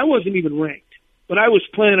 Now, I wasn't even ranked, but I was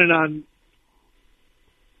planning on,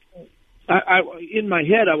 in my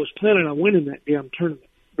head, I was planning on winning that damn tournament,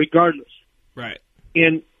 regardless. Right.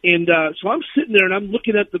 And so I'm sitting there and I'm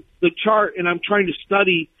looking at the chart and I'm trying to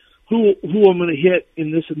study who I'm going to hit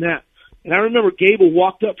in this and that. And I remember Gable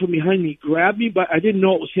walked up from behind me, grabbed me, but I didn't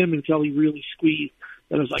know it was him until he really squeezed.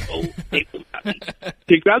 And I was like, oh, Gable got me.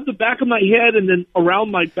 He grabbed the back of my head and then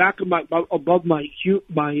around my back of above my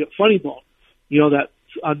funny bone, that's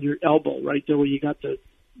on your elbow right there where you got the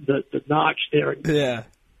notch there. Yeah.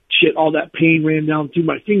 Shit, all that pain ran down through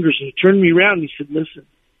my fingers. And he turned me around and he said, listen,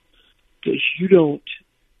 because you don't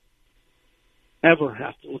ever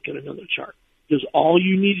have to look at another chart. Because all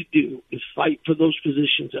you need to do is fight for those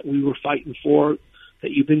positions that we were fighting for,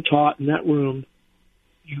 that you've been taught in that room.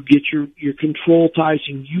 You get your control ties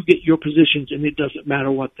and you get your positions, and it doesn't matter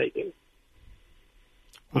what they do.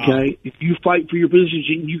 Okay? If you fight for your positions,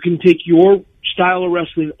 you can take your style of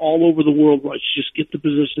wrestling all over the world, right? Just get the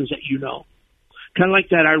positions that you know. Kind of like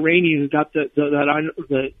that Iranian who got that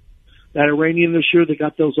Iranian this year that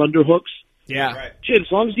got those underhooks. Yeah. Right. Shit,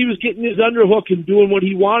 as long as he was getting his underhook and doing what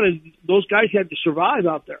he wanted, those guys had to survive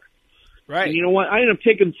out there. Right. And you know what? I ended up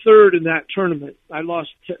taking 3rd in that tournament. I lost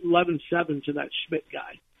 11-7 to that Schmidt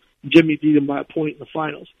guy. Jimmy beat him by a point in the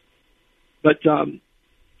finals. But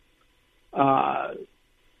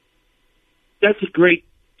that's a great.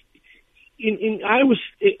 In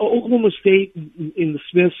Oklahoma State, in the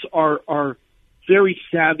Smiths are very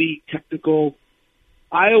savvy, technical.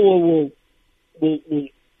 Iowa will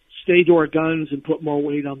stay to our guns and put more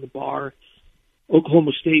weight on the bar.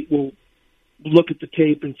 Oklahoma State will look at the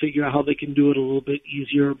tape and figure out how they can do it a little bit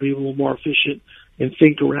easier, be a little more efficient, and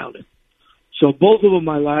think around it. So both of them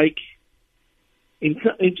I like. And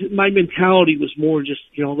my mentality was more just,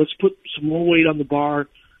 let's put some more weight on the bar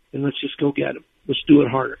and let's just go get them. Let's do it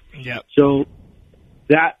harder. Yeah. So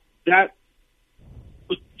that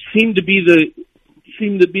seemed to be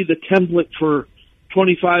the template for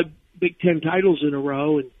 25 Big Ten titles in a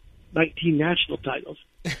row and 19 national titles.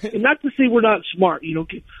 And not to say we're not smart.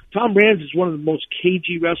 Tom Brands is one of the most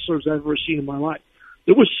cagey wrestlers I've ever seen in my life.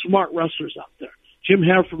 There were smart wrestlers out there. Jim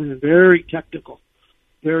Heffernan, very technical,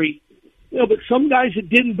 very, but some guys that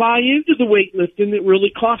didn't buy into the weightlifting, it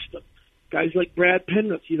really cost them. Guys like Brad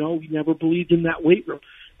Penrith, we never believed in that weight room.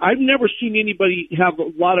 I've never seen anybody have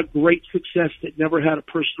a lot of great success that never had a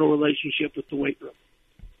personal relationship with the weight room.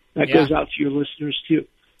 That goes out to your listeners, too.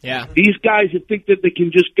 Yeah. These guys that think that they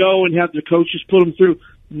can just go and have the coaches put them through,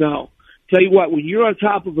 no. Tell you what, when you're on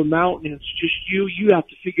top of a mountain and it's just you have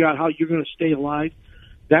to figure out how you're going to stay alive.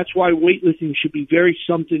 That's why weightlifting should be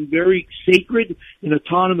something very sacred and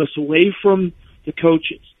autonomous away from the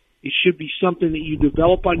coaches. It should be something that you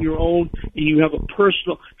develop on your own and you have a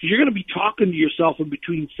personal, because you're going to be talking to yourself in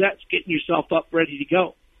between sets, getting yourself up ready to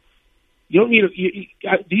go. You don't need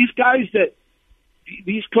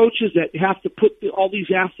these coaches that have to put all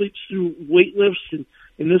these athletes through weight lifts and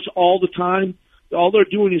this all the time, all they're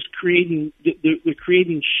doing is they're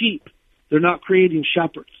creating sheep. They're not creating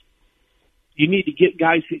shepherds. You need to get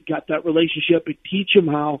guys that got that relationship and teach them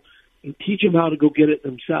how to go get it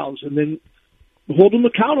themselves, and then hold them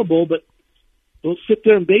accountable, but don't sit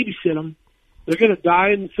there and babysit them. They're going to die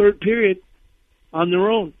in the third period on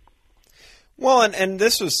their own. Well, and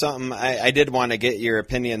this was something I did want to get your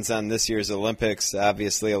opinions on this year's Olympics,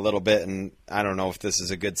 obviously a little bit, and I don't know if this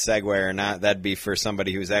is a good segue or not. That'd be for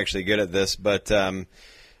somebody who's actually good at this, but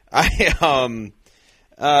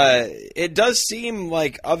it does seem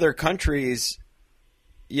like other countries,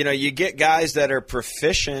 you get guys that are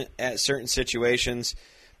proficient at certain situations,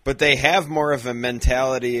 but they have more of a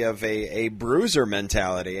mentality of a bruiser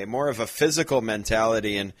mentality, more of a physical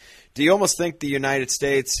mentality. And do you almost think the United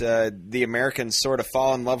States, the Americans sort of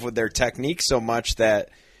fall in love with their technique so much that,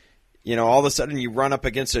 all of a sudden you run up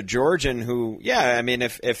against a Georgian who,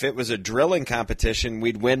 if it was a drilling competition,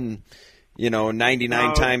 we'd win,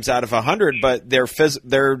 99 times out of 100, but they're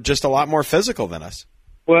just a lot more physical than us.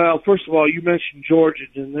 Well, first of all, you mentioned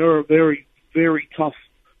Georgians, and they're very, very tough,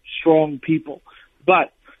 strong people.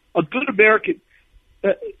 But a good American,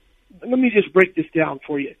 let me just break this down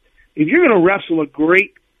for you. If you're going to wrestle a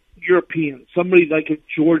great European, somebody like a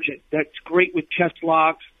Georgian that's great with chest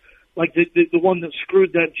locks, like the one that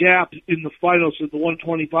screwed that Jap in the finals of the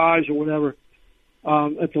 125s or whatever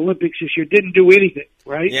at the Olympics this year, didn't do anything,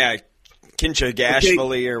 right? Yeah,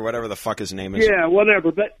 Kinchagashvili or whatever the fuck his name is. Yeah,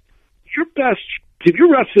 whatever. But your best, if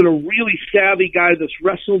you're wrestling a really savvy guy that's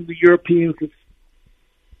wrestled the Europeans,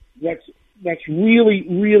 that's really,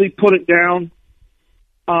 really put it down,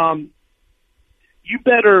 you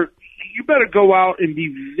better go out and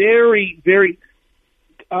be very, very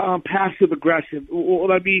passive aggressive. What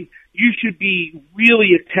I mean, you should be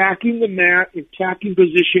really attacking the mat, attacking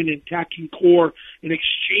position, attacking core, and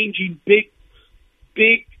exchanging big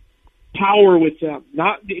power with them.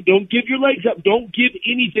 Don't give your legs up. Don't give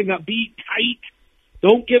anything up. Be tight.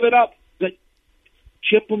 Don't give it up. But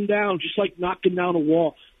chip them down, just like knocking down a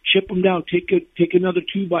wall. Chip them down. Take another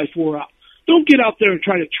 2x4 out. Don't get out there and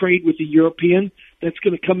try to trade with the European that's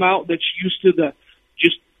going to come out that's used to the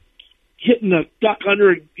just hitting the duck under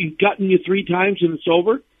and gutting you 3 times and it's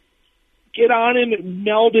over. Get on him and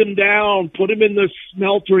meld him down. Put him in the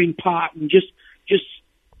smeltering pot and just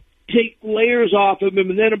take layers off of him.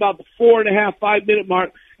 And then about the 4.5, 5 minute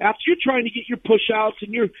mark, after you're trying to get your push outs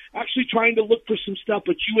and you're actually trying to look for some stuff,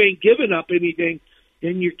 but you ain't giving up anything,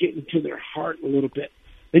 then you're getting to their heart a little bit.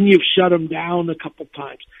 Then you've shut them down a couple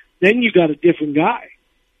times. Then you got a different guy.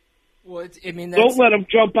 Well, don't let them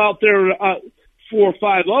jump out there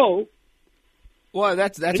 4-5-0. Well,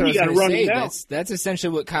 that's what I was going to say. That's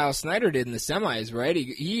essentially what Kyle Snyder did in the semis, right?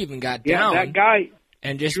 He even got down. Yeah, that guy.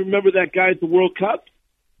 And just you remember that guy at the World Cup?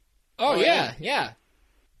 Oh yeah.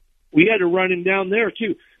 We had to run him down there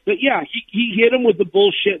too. But yeah, he hit him with the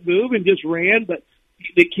bullshit move and just ran. But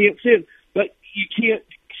they can't sit. But you can't.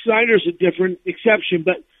 Snyder's a different exception.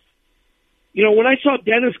 But when I saw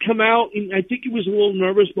Dennis come out, and I think he was a little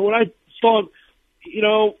nervous. But when I saw him,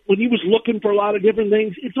 when he was looking for a lot of different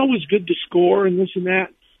things, it's always good to score and this and that.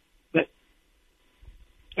 But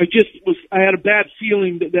I had a bad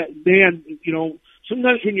feeling that man,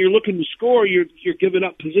 sometimes when you're looking to score, you're giving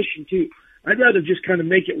up position too. I'd rather just kind of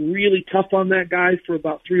make it really tough on that guy for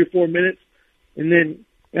about 3 or 4 minutes, and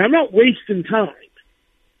I'm not wasting time.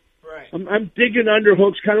 Right. I'm digging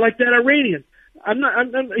underhooks, kind of like that Iranian.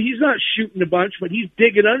 He's not shooting a bunch, but he's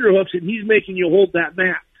digging underhooks and he's making you hold that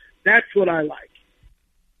mat. That's what I like.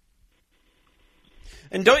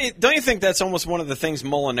 And don't you think that's almost one of the things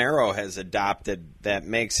Molinaro has adopted that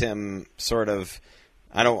makes him sort of,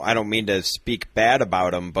 I don't mean to speak bad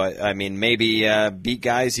about him, but I mean maybe beat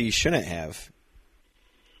guys he shouldn't have.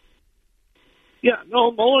 Yeah,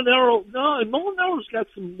 Molinaro's got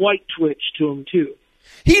some white twitch to him too.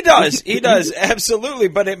 He does, absolutely.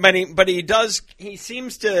 But he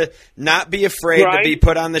seems to not be afraid to be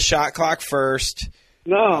put on the shot clock first.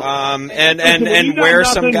 No, and wear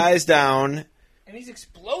some guys down. And he's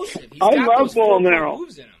explosive. I love Molinaro.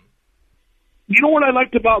 Moves in him. You know what I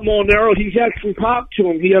liked about Molinaro? He had some pop to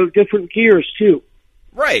him. He had different gears too.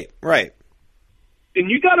 Right. And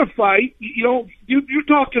you got to fight. You're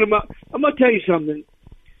talking about. I'm gonna tell you something.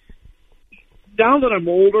 Now that I'm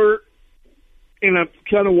older, and I've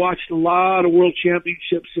kind of watched a lot of world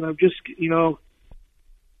championships, and I'm just,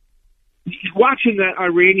 watching that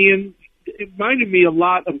Iranian. It reminded me a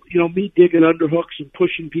lot of, me digging underhooks and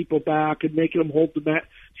pushing people back and making them hold the mat.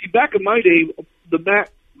 See, back in my day, the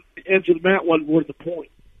ends of the mat wasn't worth the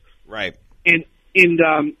point. Right. And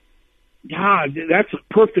God, that's a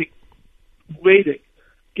perfect way to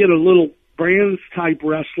get a little Brands type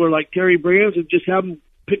wrestler like Terry Brands and just have him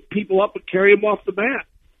pick people up and carry them off the mat.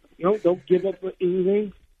 Don't give up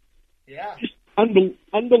anything. Yeah. Just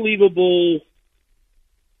unbelievable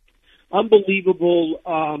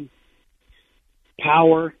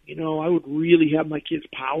power. I would really have my kids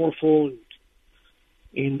powerful,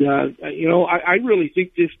 and I really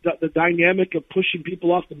think the dynamic of pushing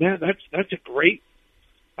people off the mat. That's a great.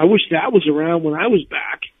 I wish that was around when I was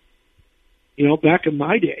back. Back in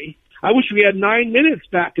my day. I wish we had 9 minutes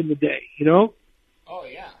back in the day. Oh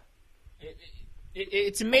yeah,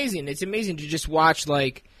 it's amazing. It's amazing to just watch.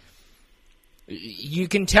 Like, you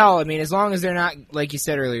can tell. I mean, as long as they're not, like you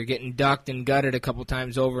said earlier, getting ducked and gutted a couple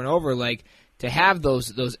times over and over, like. To have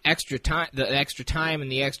those extra time, the extra time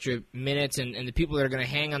and the extra minutes, and the people that are going to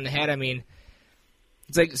hang on the head. I mean,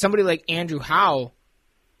 it's like somebody like Andrew Howe,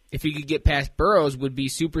 if he could get past Burroughs, would be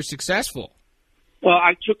super successful. Well,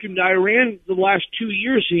 I took him to Iran the last 2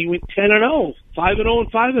 years, and he went 10-0, 5-0,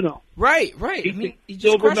 and 5-0. Right. He's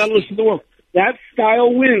silver medalist in the world. That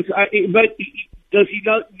style wins. But does he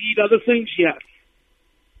not need other things? Yes.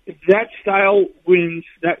 If that style wins,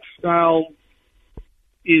 that style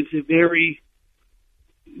is a very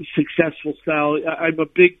successful style. I'm a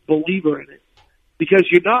big believer in it because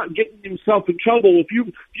you're not getting himself in trouble. If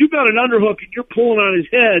you've got an underhook and you're pulling on his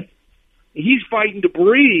head, and he's fighting to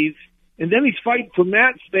breathe, and then he's fighting for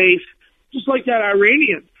mat space, just like that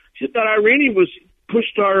Iranian. That Iranian was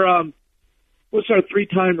pushed our what's our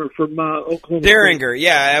 3-timer from Oklahoma? Derringer.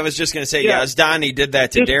 Yeah, I was just going to say, Donnie did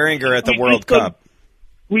that to Derringer at the World Cup.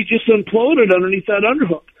 We just imploded underneath that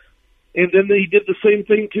underhook. And then he did the same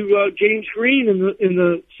thing to James Green in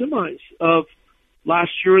the semis of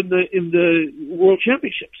last year in the World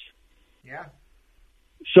Championships. Yeah.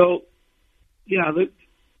 So,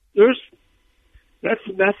 that's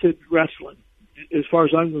method wrestling as far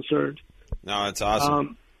as I'm concerned. No, it's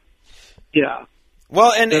awesome. Yeah.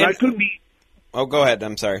 Well, and I couldn't be. Oh, go ahead.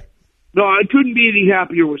 I'm sorry. No, I couldn't be any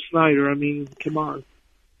happier with Snyder. I mean, come on.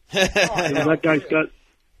 That guy's got.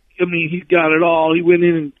 He's got it all. He went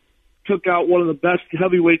in and took out one of the best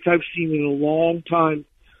heavyweights I've seen in a long time.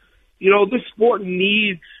 This sport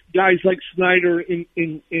needs guys like Snyder, and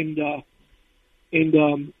we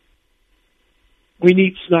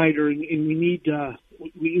need Snyder, and we need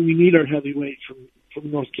our heavyweights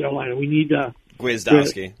from North Carolina. We need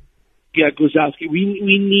Gwiazdowski. Gwiazdowski.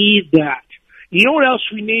 We need that. You know what else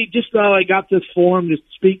we need? Just now I got this forum to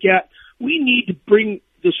speak at. We need to bring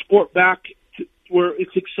the sport back to where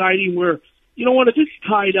it's exciting, where if it's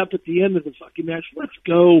tied up at the end of the fucking match, let's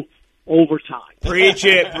go overtime. Preach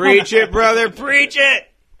it, brother, preach it.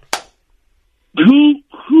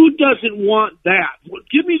 Who doesn't want that?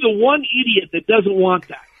 Give me the one idiot that doesn't want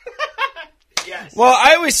that. Yes. Well,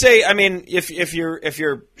 I always say, if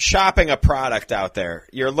you're shopping a product out there,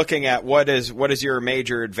 you're looking at what is your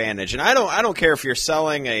major advantage, and I don't care if you're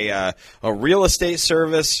selling a real estate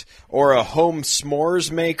service or a home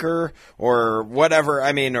s'mores maker or whatever.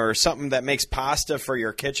 Or something that makes pasta for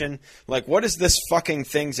your kitchen. Like, what is this fucking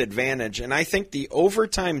thing's advantage? And I think the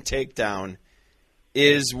overtime takedown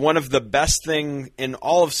is one of the best thing in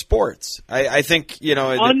all of sports. I think,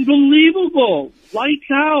 unbelievable. Lights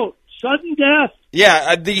out. Sudden death.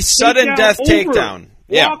 Yeah, the sudden death takedown.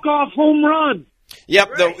 Walk-off home run.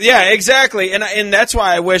 Yep. Right. Exactly. And that's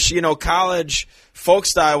why I wish, college folk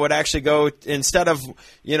style would actually go, instead of,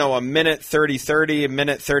 a minute 30-30, a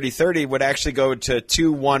minute 30-30, would actually go to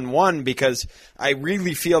 2-1-1, because I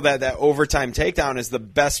really feel that overtime takedown is the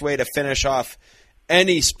best way to finish off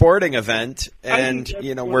any sporting event. And,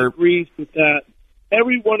 we're agrees with that.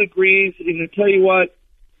 Everyone agrees. And I tell you what,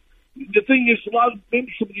 the thing is,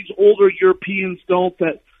 maybe some of these older Europeans don't,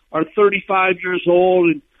 that are 35 years old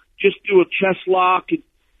and just do a chest lock and,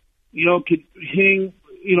 could hang,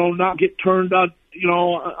 not get turned on,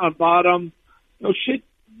 on bottom. Shit,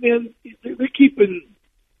 man, they're keeping,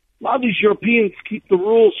 a lot of these Europeans keep the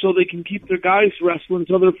rules so they can keep their guys wrestling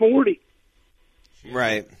until they're 40.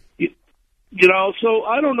 Right. So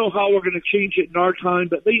I don't know how we're going to change it in our time,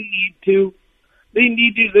 but they need to. They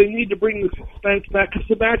need to bring the suspense back, because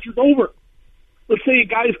the match is over. Let's say a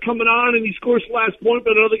guy's coming on and he scores the last point,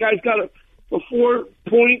 but another guy's got a 4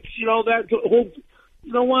 points, that whole,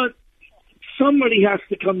 you know what? Somebody has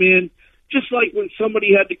to come in, just like when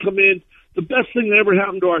somebody had to come in. The best thing that ever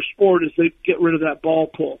happened to our sport is they get rid of that ball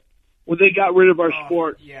pull. When they got rid of our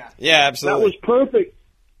sport. Yeah, absolutely. That was perfect.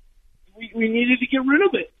 We needed to get rid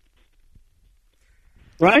of it.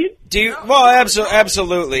 Right?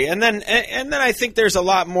 Absolutely. And then I think there's a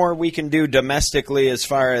lot more we can do domestically as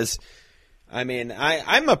far as,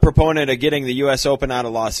 I'm a proponent of getting the U.S. Open out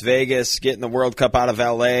of Las Vegas, getting the World Cup out of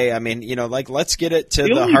L.A. Let's get it to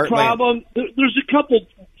the only heartland. Problem, there's a couple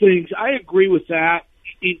things. I agree with that.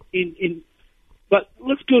 But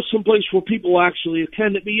let's go someplace where people actually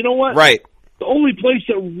attend it. But you know what? Right. The only place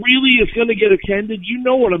that really is going to get attended, you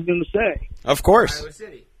know what I'm going to say. Of course. Iowa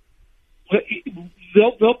City.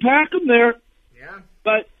 They'll pack them there. Yeah.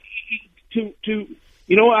 But I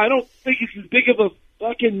don't think it's as big of a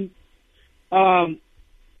fucking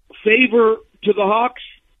favor to the Hawks.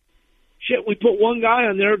 Shit, we put one guy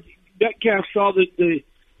on there. Metcalf saw the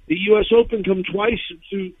U.S. Open come twice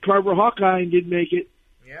to Carver Hawkeye and didn't make it.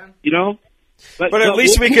 Yeah. But at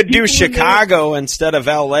least we could do Chicago instead of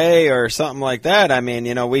L.A. or something like that.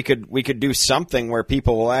 We could do something where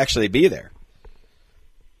people will actually be there.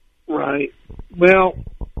 Right. Well,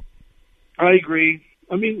 I agree.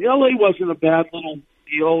 L.A. wasn't a bad little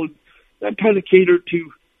deal. That kind of catered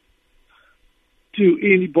to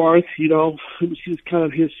Andy Barth, it was just kind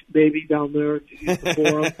of his baby down there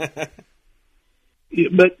for him.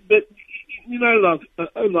 But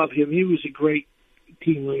I love him. He was a great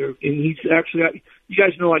team leader, and he's actually you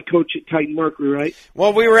guys know I coach at Titan Mercury, right?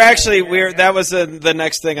 Well, that was the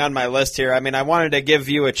next thing on my list here. I wanted to give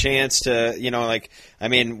you a chance to,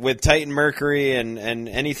 with Titan Mercury and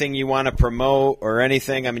anything you want to promote or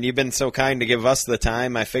anything. You've been so kind to give us the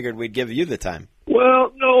time. I figured we'd give you the time.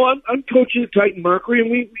 Well, no, I'm coaching at Titan Mercury,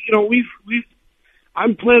 and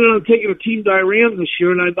I'm planning on taking a team to Iran this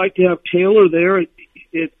year, and I'd like to have Taylor there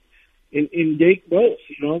in Dake both.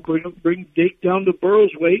 Bring Dake down to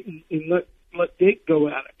Burroughs' weight and let Dake go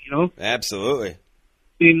at it. Absolutely.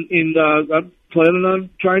 And I'm planning on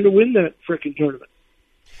trying to win that frickin' tournament.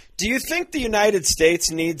 Do you think the United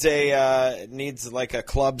States needs like a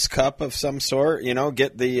club's cup of some sort?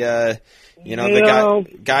 Get the the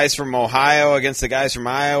guys from Ohio against the guys from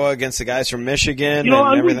Iowa against the guys from Michigan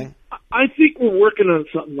and everything. I think we're working on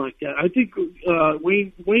something like that. I think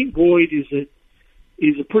Wayne Boyd is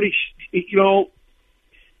a pretty he's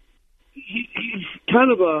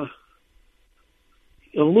kind of a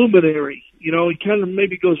luminary. He kind of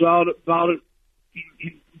maybe goes out about it.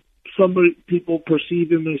 People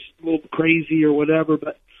perceive him as a little crazy or whatever,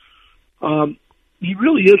 but he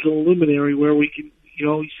really is a luminary where we can,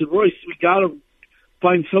 he said, Royce, we got to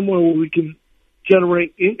find somewhere where we can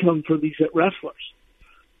generate income for these wrestlers.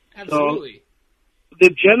 Absolutely. So the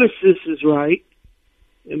genesis is right,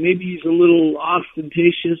 and maybe he's a little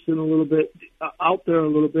ostentatious and a little bit out there a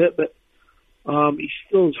little bit, but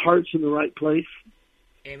his heart's in the right place.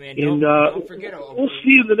 Hey, man, don't forget. We'll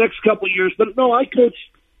see in the next couple of years. But no, I coach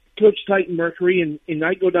Titan Mercury, and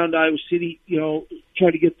I go down to Iowa City,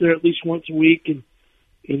 try to get there at least once a week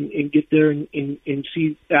and get there and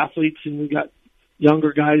see athletes. And we got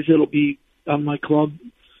younger guys that'll be on my club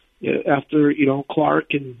after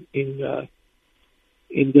Clark and we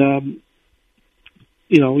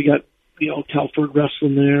got Telford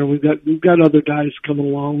wrestling there. We've got other guys coming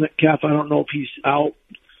along. Metcalf, I don't know if he's out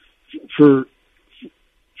for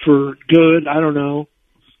good. I don't know.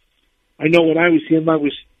 I know when I was him, I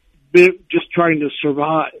was just trying to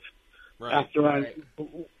survive after and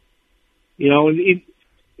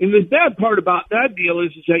And the bad part about that deal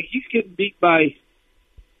is that he's getting beat by,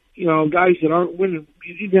 guys that aren't winning.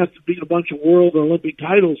 You didn't have to beat a bunch of world or Olympic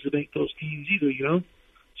titles to make those teams either,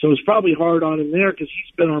 So it's probably hard on him there because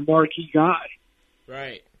he's been our marquee guy.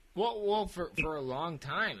 Right. Well, for a long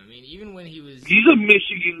time. I mean, even when he was... He's a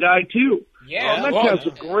Michigan guy, too. Yeah.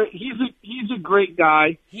 He's a great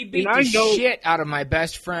guy. He beat the shit out of my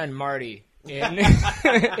best friend, Marty. In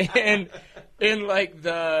like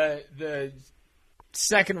the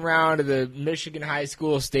second round of the Michigan high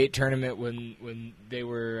school state tournament when they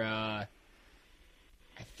were, I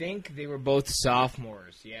think they were both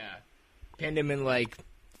sophomores, yeah. Pinned him in like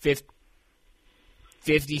 50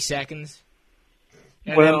 seconds.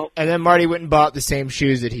 And then Marty went and bought the same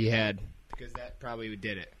shoes that he had because that probably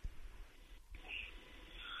did it.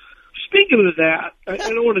 Speaking of that, I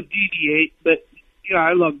don't want to deviate, but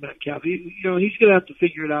I love Metcalf. He's going to have to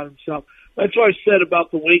figure it out himself. That's what I said about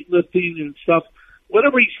the weightlifting and stuff.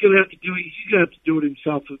 Whatever he's going to have to do, he's going to have to do it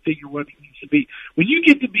himself and figure what he needs to be. When you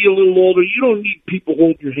get to be a little older, you don't need people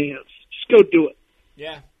holding your hands. Just go do it.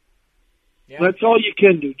 Yeah. That's all you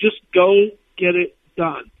can do. Just go get it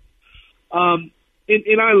done.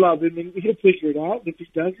 And I love him, and he'll figure it out. If he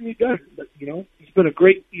doesn't, he doesn't. But, he's been a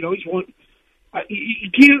great, he's won. You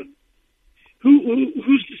can't,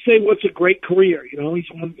 who's to say what's a great career? He's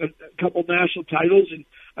won a couple national titles, and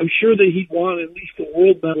I'm sure that he'd want at least a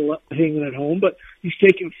world medal hanging at home, but he's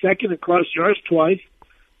taken second across yards twice.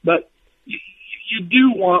 But you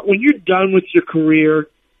do want, when you're done with your career,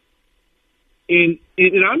 and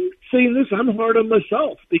I'm saying this, I'm hard on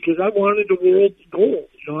myself because I wanted a world gold.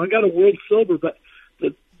 I got a world silver, but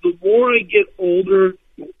the more I get older,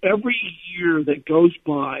 every year that goes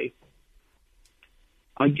by,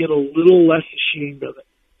 I get a little less ashamed of it.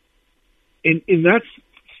 And that's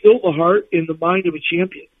still the heart and the mind of a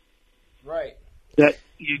champion. Right. That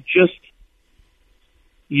you just,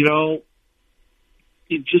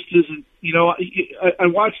 it just isn't, I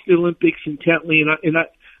watched the Olympics intently, and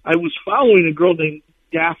I was following a girl named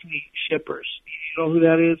Daphne Schippers. You know who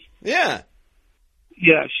that is? Yeah.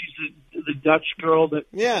 Yeah, she's the Dutch girl that...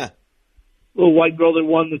 Yeah. Little white girl that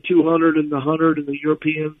won the 200 and the 100 and the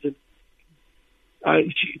Europeans. And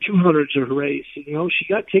 200's her race. And, she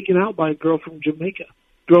got taken out by a girl from Jamaica.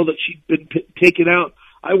 Girl that she'd been taken out.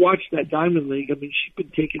 I watched that Diamond League. I mean, she'd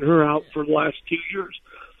been taking her out for the last 2 years.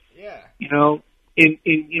 Yeah. And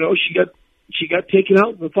she got taken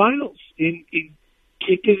out in the finals. And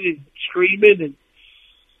kicking and screaming. And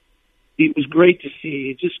it was great to see.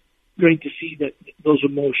 It's just great to see that those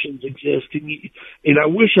emotions exist. And I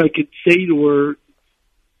wish I could say to her,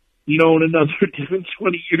 in another 10,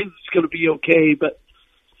 20 years, it's going to be okay, but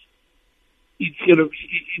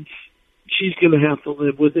she's going to have to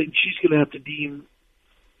live with it. She's going to have to deem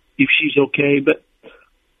if she's okay. But,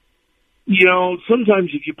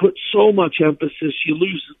 sometimes if you put so much emphasis, you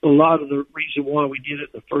lose a lot of the reason why we did it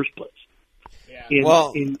in the first place. Yeah.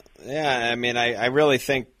 I really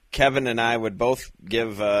think Kevin and I would both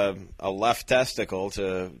give a left testicle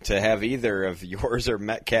to have either of yours or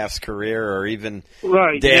Metcalf's career, or even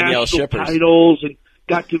Danielle Schippers. Titles, and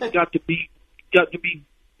got to be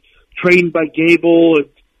trained by Gable and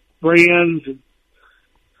Brands,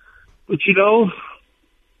 but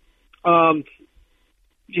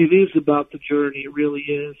it is about the journey. It really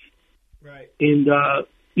is. Right. And I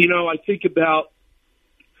think about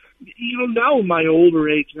now in my older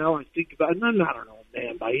age, now I think about, and I'm not an old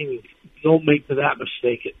man by any means. Don't make that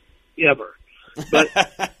mistake ever. But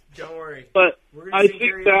don't worry. But I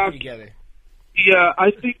think back together. Yeah,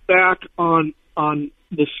 I think back on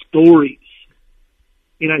the stories,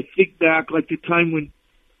 and I think back like the time when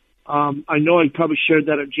I know I probably shared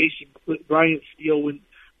that on Jason Bryant's deal when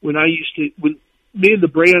me and the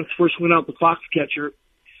Brands first went out the Foxcatcher.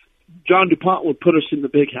 John DuPont would put us in the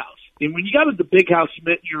big house, and when you got at the big house, it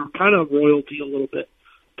meant you're kind of royalty a little bit,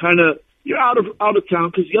 you're out of town,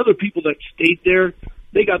 because the other people that stayed there,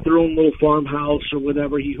 they got their own little farmhouse or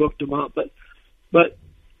whatever. He hooked them up, but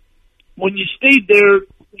when you stayed there,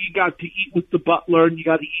 you got to eat with the butler, and you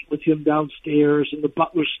got to eat with him downstairs, and the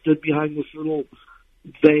butler stood behind this little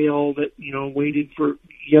veil that waited for.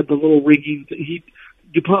 He had the little ringing.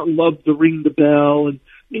 DuPont loved to ring the bell, and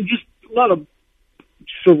just a lot of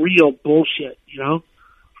surreal bullshit,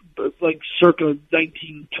 but like circa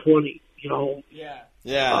 1920,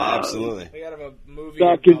 Yeah, absolutely. We got a movie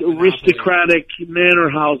back in aristocratic manor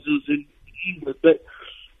houses in England. But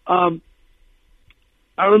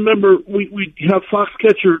I remember we'd have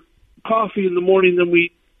Foxcatcher coffee in the morning, then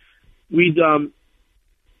we'd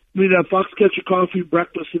have Foxcatcher coffee,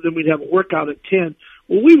 breakfast, and then we'd have a workout at 10.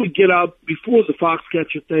 Well, we would get out before the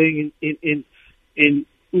Foxcatcher thing and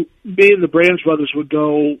me and the Brands brothers would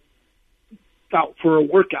go out for a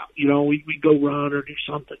workout. You know, we'd go run or do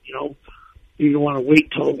something. You know, you didn't want to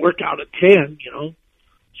wait till a workout at 10. You know,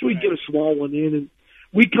 so we'd get a small one in, and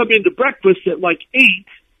we'd come into breakfast at like 8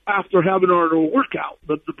 after having our workout.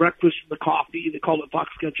 The breakfast and the coffee, they call it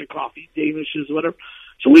Foxcatcher coffee, Danishes, whatever.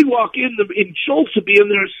 So we'd walk in, and Schultz would be in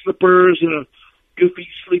there, slippers and a goofy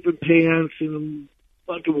sleeping pants and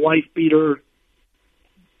like a wife beater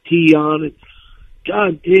tee on, and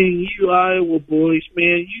God dang, you Iowa boys,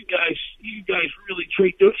 man, you guys really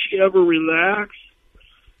train. Don't you ever relax?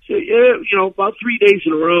 So yeah, you know, about 3 days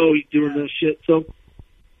in a row he's doing this shit. So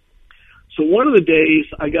one of the days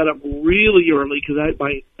I got up really early because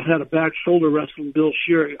I had a back shoulder wrestling Bill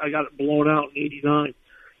Shear. I got it blown out in '89,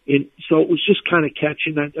 and so it was just kind of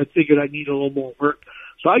catching. I figured I need a little more work,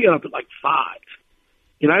 so I got up at like 5,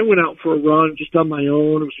 and I went out for a run just on my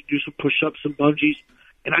own. I was to do some push-ups and bungees.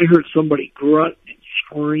 And I heard somebody grunt and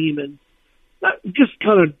scream, and just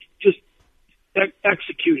kind of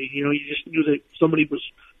executing. You know, you just knew that somebody was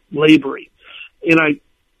laboring. And I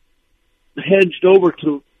hedged over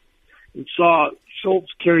to and saw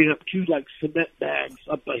Schultz carrying up 2 like cement bags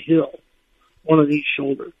up a hill, one on each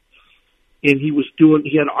shoulder. And he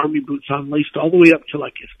had army boots on, laced all the way up to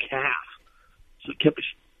like his calf. So he kept his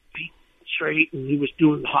feet straight, and he was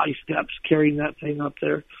doing high steps, carrying that thing up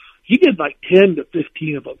there. He did like 10 to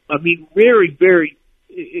 15 of them. I mean, very, very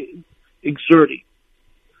exerting.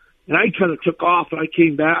 And I kind of took off, and I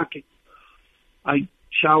came back, and I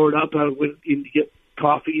showered up. I went in to get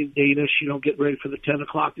coffee and Danish, you know, get ready for the 10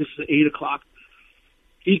 o'clock. This is 8 o'clock.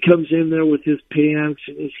 He comes in there with his pants,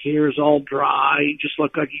 and his hair is all dry, just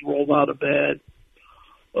looked like he rolled out of bed.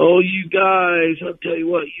 Oh, you guys, I'll tell you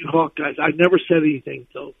what, you Hawk guys. I never said anything,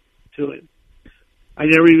 though, to him. I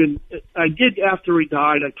did after he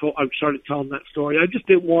died. I started telling that story. I just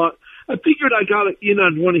didn't want. I figured I got in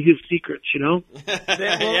on one of his secrets, you know.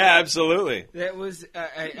 Yeah, absolutely. That was.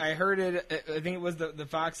 I heard it. I think it was the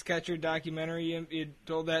Foxcatcher documentary. You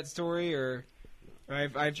told that story, or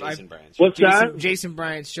Jason Bryant's. What's that? Jason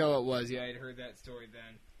Bryant's show. It was. Yeah, I'd heard that story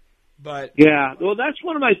then. But yeah, well, that's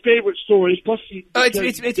one of my favorite stories. Plus,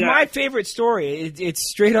 it's my favorite story. It's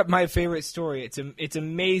straight up my favorite story. It's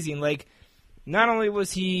amazing. Like. Not only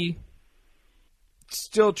was he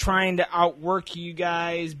still trying to outwork you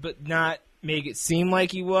guys, but not make it seem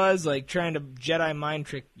like he was, like trying to Jedi mind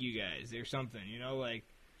trick you guys or something, you know, like.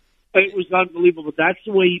 It was unbelievable. That's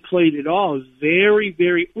the way he played it all. It was very,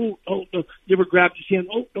 very, no. Never grabbed his hand.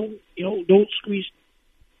 Don't squeeze.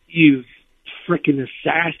 You frickin'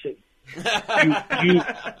 assassin. you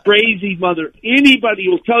crazy mother. Anybody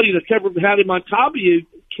will tell you that's ever had him on top of you,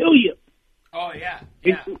 kill you. Oh, yeah.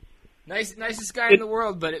 Nicest guy in the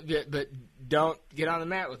world, but don't get on the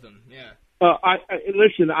mat with him. Yeah.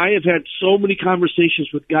 Listen, I have had so many conversations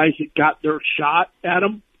with guys that got their shot at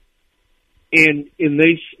him, and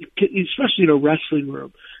they, especially in a wrestling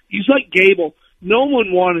room. He's like Gable. No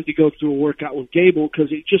one wanted to go through a workout with Gable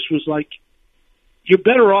because it just was like, you're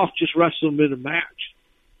better off just wrestling him in a match.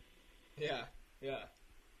 Yeah. You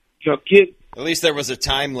know, kid. At least there was a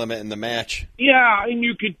time limit in the match. Yeah, and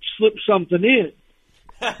you could slip something in.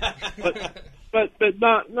 but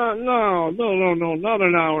not an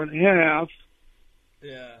hour and a half.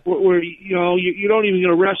 Yeah. Where you know you don't even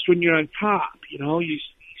get a rest when you're on top. You know, you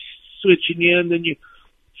switching in, then you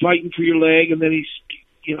fighting for your leg, and then he's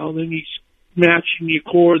matching your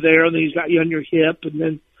core there, and then he's got you on your hip, and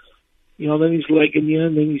then then he's legging you,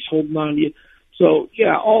 and then he's holding on to you. So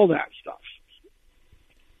yeah, all that stuff.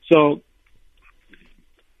 So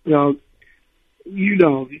you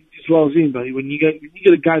know as well as anybody, when you get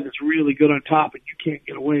a guy that's really good on top and you can't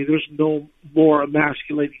get away, there's no more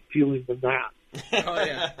emasculating feeling than that. Oh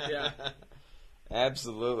yeah.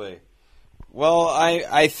 Absolutely. Well,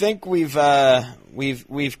 I think we've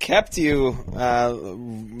kept you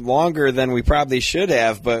longer than we probably should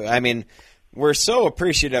have, but I mean, we're so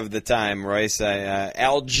appreciative of the time, Royce. Royce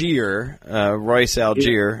Algier. Royce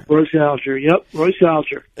Algier, yep, Royce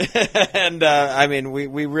Algier. And I mean,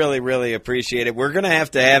 we really, really appreciate it. We're going to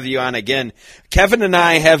have you on again. Kevin and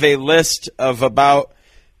I have a list of about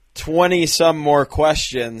 20 some more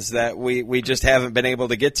questions that we just haven't been able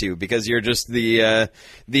to get to because you're just the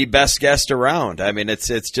best guest around. I mean, it's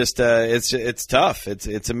tough.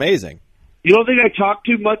 It's amazing. You don't think I talk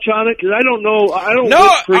too much on it? Because I don't know. I don't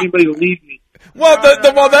look for anybody to lead me. Well,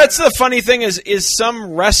 that's the funny thing is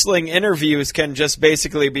some wrestling interviews can just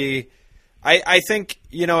basically be. I think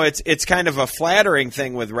it's kind of a flattering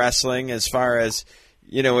thing with wrestling as far as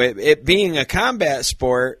it being a combat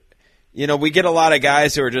sport. we get a lot of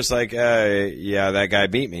guys who are just like, yeah, that guy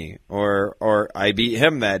beat me, or I beat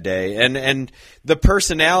him that day, and the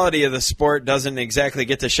personality of the sport doesn't exactly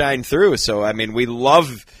get to shine through. So I mean, we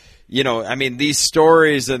love, these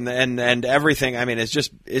stories and everything. I mean,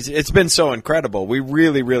 it's been so incredible. We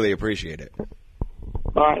really, really appreciate it.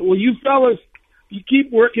 All right, well, you fellas, you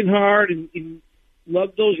keep working hard and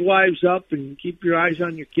love those wives up and keep your eyes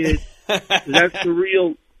on your kids. That's the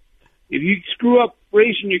real. If you screw up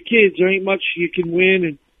raising your kids, there ain't much you can win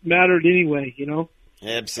and mattered anyway,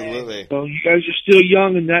 Absolutely. So you guys are still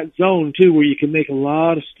young in that zone too, where you can make a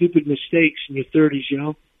lot of stupid mistakes in your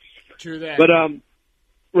 30s, True that. But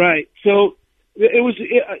right. So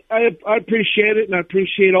I appreciate it, and I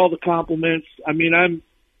appreciate all the compliments. I mean,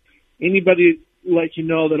 anybody let you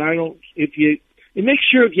know that I don't. And make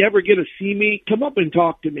sure if you ever get to see me, come up and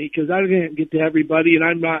talk to me, because I didn't get to everybody, and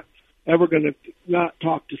I'm not ever going to not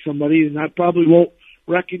talk to somebody, and I probably won't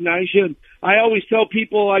recognize you. And I always tell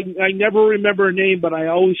people I never remember a name, but I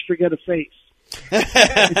always forget a face.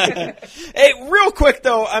 Hey, real quick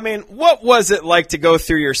though, I mean, what was it like to go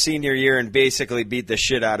through your senior year and basically beat the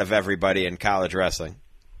shit out of everybody in college wrestling?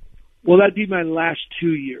 Well, that'd be my last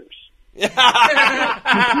 2 years.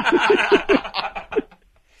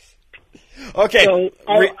 Okay. So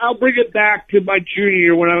I'll bring it back to my junior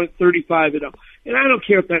year when I was 35-0. And I don't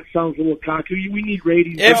care if that sounds a little cocky. We need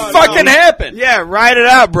ratings. It fucking happened. Yeah, write it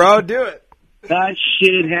out, bro. Do it. That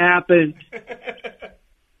shit happened.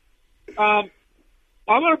 I'm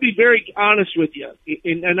going to be very honest with you.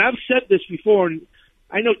 And I've said this before, and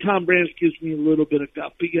I know Tom Brands gives me a little bit of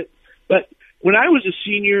guff. But when I was a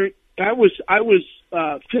senior, I was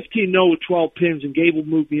 15-0 with 12 pins, and Gable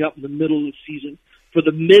moved me up in the middle of the season for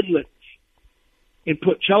the Midlands and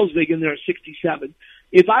put Chelsvig in there at 67.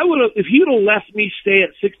 If he would have left me stay at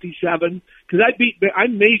 67, because I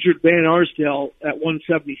majored Van Arsdale at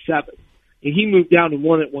 177, and he moved down and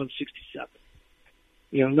won at 167.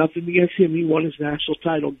 Nothing against him. He won his national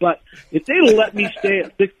title. But if they'd have let me stay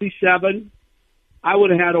at 67, I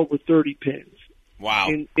would have had over 30 pins. Wow.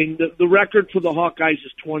 And the record for the Hawkeyes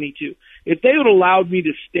is 22. If they would have allowed me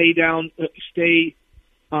to stay down,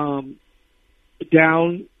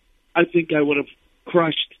 I think I would have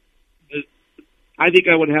crushed. I think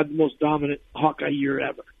I would have had the most dominant Hawkeye year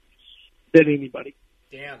ever than anybody.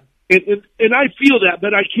 Damn. And I feel that,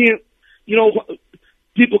 but I can't.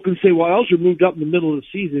 People can say, "Well, Elger moved up in the middle of the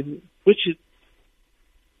season,"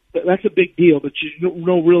 that's a big deal. But you don't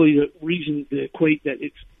know really the reason to equate that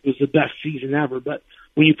it was the best season ever. But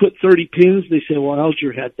when you put 30 pins, they say, "Well,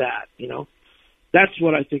 Elger had that." That's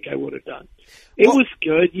what I think I would have done. It was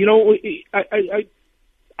good.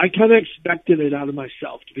 I kind of expected it out of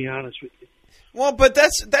myself, to be honest with you. Well, but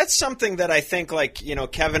that's something that I think,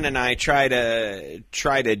 Kevin and I try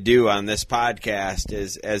to do on this podcast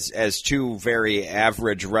is as two very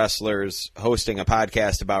average wrestlers hosting a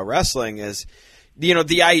podcast about wrestling is,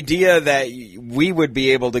 the idea that we would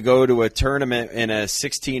be able to go to a tournament in a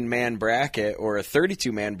 16-man bracket or a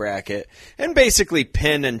 32-man bracket and basically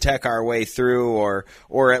pin and tech our way through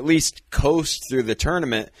or at least coast through the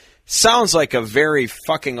tournament sounds like a very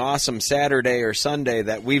fucking awesome Saturday or Sunday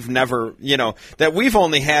that we've never, that we've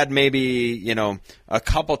only had maybe, a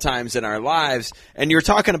couple times in our lives. And you're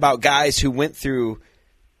talking about guys who went through,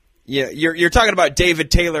 you're talking about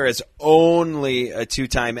David Taylor as only a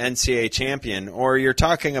 2-time NCAA champion, or you're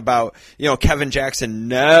talking about, Kevin Jackson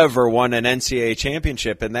never won an NCAA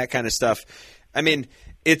championship and that kind of stuff. I mean,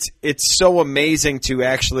 it's so amazing to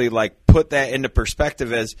actually put that into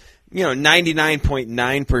perspective as,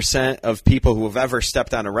 99.9% of people who have ever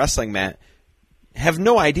stepped on a wrestling mat have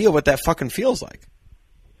no idea what that fucking feels like.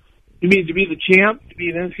 You mean to be the champ? To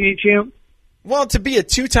be an NCAA champ? Well, to be a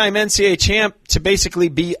 2-time NCAA champ, to basically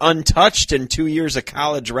be untouched in 2 years of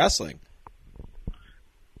college wrestling.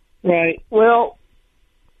 Right. Well,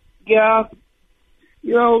 yeah.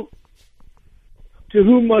 To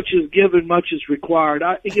whom much is given, much is required.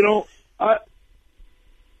 When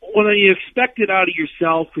you expect it out of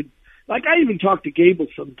yourself, I even talk to Gable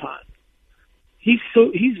sometimes. He's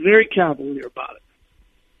very cavalier about it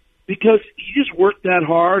because he just worked that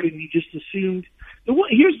hard and he just assumed.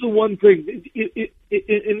 Here's the one thing, and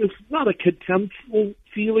it's not a contemptful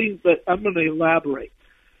feeling, but I'm going to elaborate.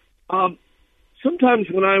 Sometimes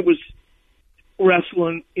when I was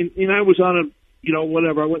wrestling and I was on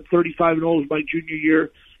I went 35-0 my junior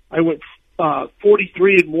year. I went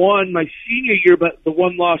 43-1 my senior year, but the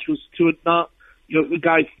one loss was to the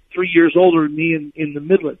guy 3 years older than me in the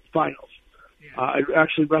Midland finals. I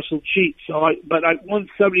actually wrestled Cheat, but I won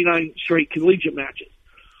 79 straight collegiate matches,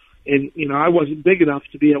 and I wasn't big enough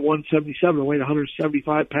to be at 177. I weighed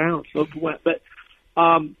 175 pounds, so it went. But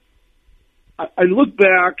I look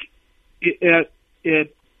back at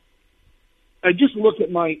I just look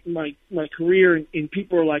at my career, and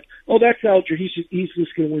people are like, "Oh, that's Alger. He's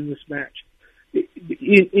just going to win this match."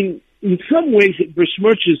 In some ways, it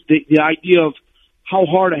besmirches the idea of how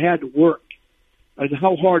hard I had to work and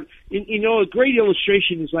how hard. A great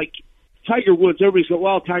illustration is like Tiger Woods. Everybody's go,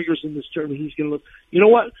 "Well, Tiger's in this tournament. He's going to look." You know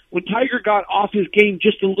what? When Tiger got off his game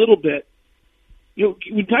just a little bit,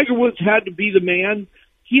 when Tiger Woods had to be the man,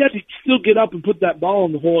 he had to still get up and put that ball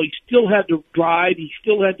in the hole. He still had to drive. He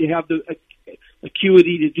still had to have the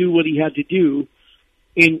acuity to do what he had to do.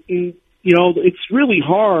 And it's really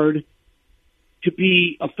hard to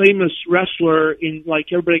be a famous wrestler in like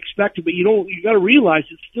everybody expected, but you got to realize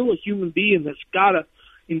it's still a human being that's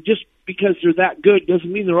and just because they're that good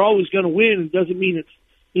doesn't mean they're always going to win, and doesn't mean it's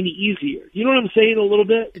any easier. You know what I'm saying a little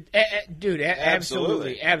bit? Dude,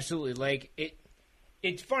 absolutely. Like,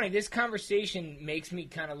 it's funny. This conversation makes me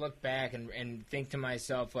kind of look back and think to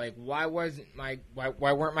myself, like, why weren't my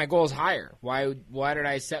goals higher? Why did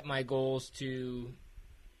I set my goals to,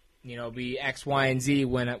 be X, Y, and Z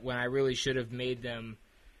when I really should have made them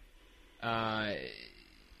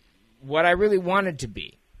what I really wanted to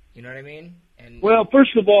be? You know what I mean? Well,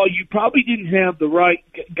 first of all, you probably didn't have the right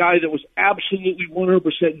guy that was absolutely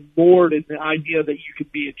 100% bored in the idea that you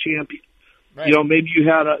could be a champion. Right. Maybe you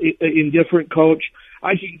had an indifferent coach.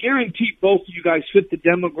 I can guarantee both of you guys fit the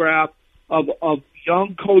demographic of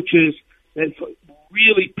young coaches that's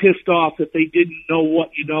really pissed off that they didn't know what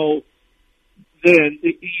you know then.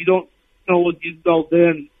 You don't know what you know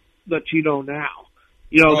then that you know now.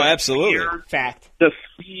 Absolutely. Fact. The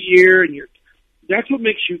fear, and that's what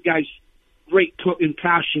makes you guys great,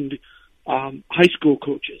 impassioned high school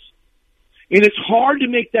coaches. And it's hard to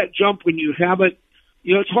make that jump when you haven't.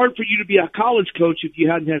 It's hard for you to be a college coach if you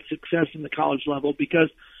hadn't had success in the college level, because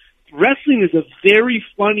wrestling is a very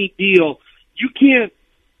funny deal. You can't,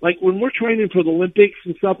 like when we're training for the Olympics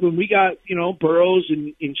and stuff, when we got, Burroughs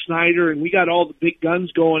and Snyder and we got all the big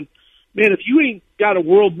guns going, man, if you ain't got a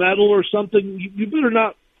world medal or something, you better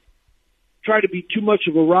not try to be too much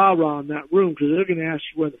of a rah-rah in that room, because they're going to ask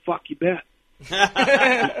you where the fuck you been.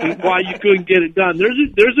 Why you couldn't get it done.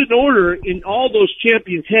 There's an order in all those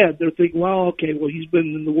champions' head. They're thinking, well, he's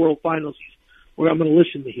been in the world finals. I'm going to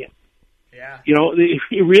listen to him. Yeah.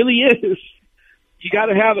 It really is. You got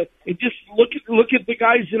to have it. And just look at the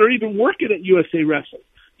guys that are even working at USA Wrestling.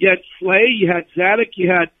 You had Slay, you had Zadok,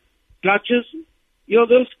 you had Duchess.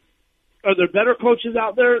 Those are there better coaches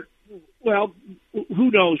out there? Well,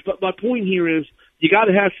 who knows? But my point here is you got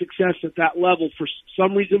to have success at that level for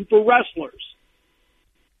some reason for wrestlers.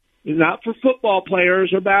 Not for football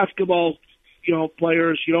players or basketball,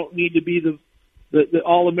 players. You don't need to be the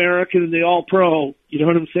All-American and the All-Pro. You know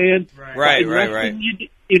what I'm saying? Right.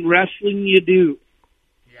 In wrestling, you do.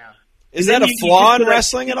 Yeah. Is that a flaw in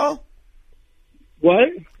wrestling at all? What?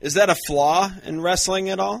 Is that a flaw in wrestling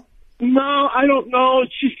at all? No, I don't know.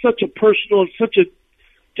 It's just such a personal, such a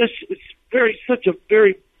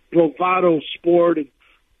very bravado sport, and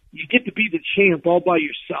you get to be the champ all by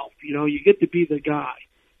yourself. You get to be the guy.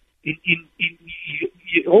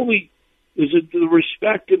 You only the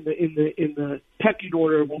respect in the pecking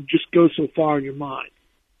order will just go so far in your mind.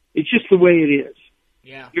 It's just the way it is.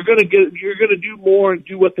 Yeah, you're gonna do more and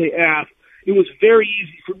do what they ask. It was very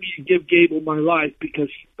easy for me to give Gable my life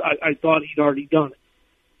because I thought he'd already done it.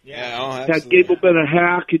 Yeah, had Gable been a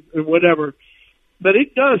hack and whatever, but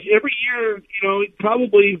it does every year. It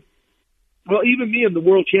probably. Well, even me in the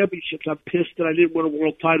World Championships, I'm pissed that I didn't win a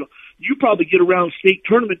world title. You probably get around state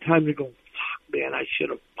tournament time and go, fuck, man, I should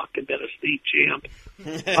have fucking been a state champ.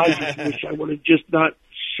 I just wish I would have just not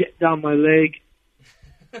shit down my leg.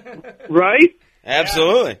 Right?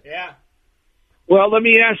 Absolutely. Yeah. Well, let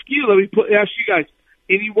me ask you. Ask you guys.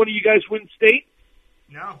 Any one of you guys win state?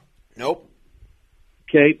 No. Nope.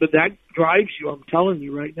 Okay, but that drives you. I'm telling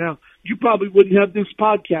you right now. You probably wouldn't have this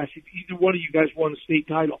podcast if either one of you guys won a state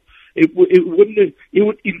title. It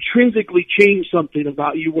would intrinsically change something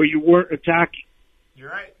about you where you weren't attacking. You're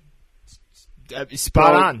right.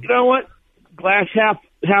 Spot on. You know what? Glass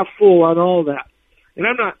half full on all that. And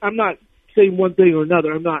I'm not saying one thing or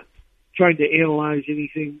another. I'm not trying to analyze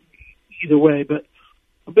anything either way, but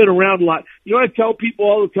I've been around a lot. I tell people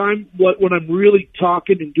all the time when I'm really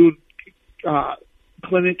talking and doing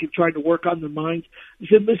clinic and trying to work on their minds. I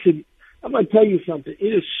said, listen, I'm going to tell you something. It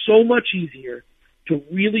is so much easier to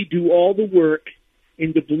really do all the work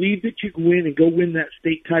and to believe that you can win and go win that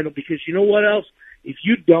state title, because you know what else? If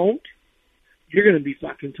you don't, you're going to be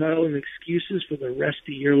fucking telling excuses for the rest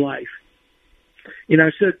of your life. And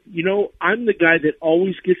I said, I'm the guy that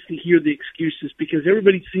always gets to hear the excuses, because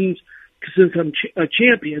everybody seems since I'm a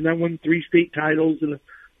champion. I won 3 state titles and a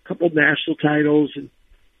couple national titles, and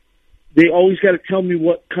they always got to tell me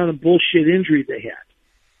what kind of bullshit injury they had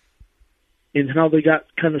and how they got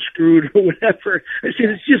kind of screwed or whatever. I said,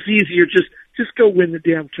 it's just easier. Just go win the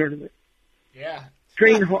damn tournament. Yeah.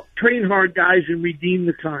 Train hard, guys, and redeem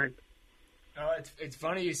the time. Oh, it's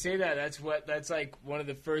funny you say that. That's like one of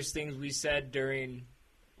the first things we said during,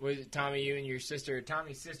 was it Tommy, you and your sister?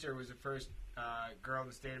 Tommy's sister was the first girl in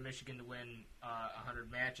the state of Michigan to win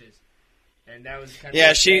 100 matches. And that was kind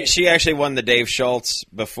of she actually won the Dave Schultz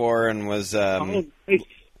before and was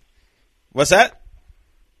what's that?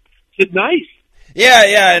 It's nice.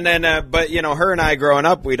 Yeah, and then but her and I growing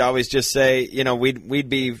up, we'd always just say, we'd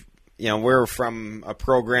be, we're from a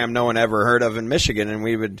program no one ever heard of in Michigan, and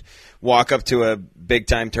we would walk up to a big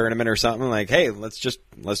time tournament or something like, hey, let's just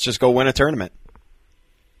go win a tournament.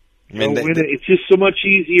 It's just so much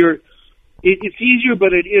easier. It's easier,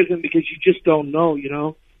 but it isn't, because you just don't know,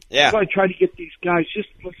 Yeah. That's why I try to get these guys,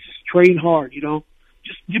 let's just train hard,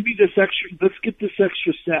 Just give me this extra, let's get this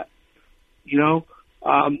extra set,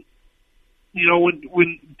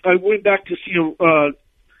 when I went back to see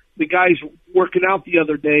the guys working out the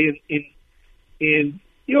other day, and it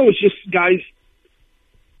was just guys,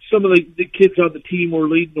 some of the kids on the team were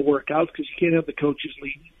leading the workouts because you can't have the coaches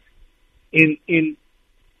leading. And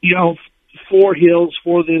 4 hills,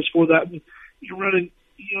 4 this, 4 that. You're running,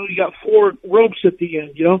 you got 4 ropes at the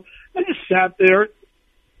end, I just sat there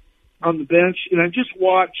on the bench and I just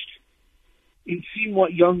watched and seen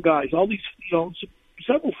what young guys, all these,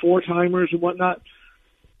 several 4-timers and whatnot,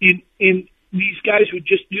 and these guys would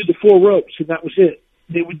just do the 4 ropes and that was it.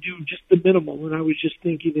 They would do just the minimum, and I was just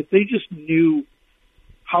thinking, if they just knew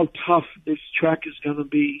how tough this track is going to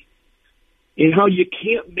be, and how you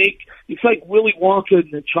can't make, it's like Willy Wonka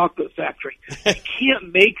in the Chocolate Factory. You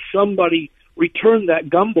can't make somebody return that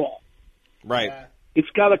gumball. Right. It's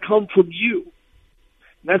got to come from you.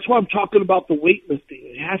 And that's why I'm talking about the weightlifting.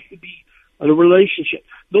 It has to be a relationship.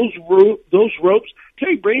 Those ropes,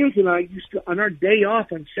 Terry Brands and I used to, on our day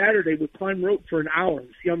off on Saturday, would climb rope for an hour and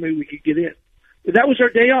see how many we could get in. But that was our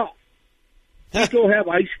day off. We'd go have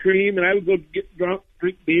ice cream, and I would go get drunk,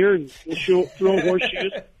 drink beer, and throw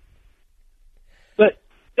horseshoes. But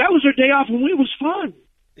that was our day off, and it was fun.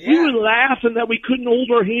 Yeah. We would laugh and that we couldn't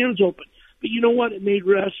hold our hands open. But you know what? It made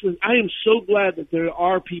wrestling. I am so glad that there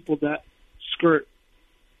are people that skirt.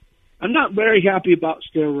 I'm not very happy about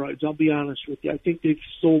steroids, I'll be honest with you. I think they've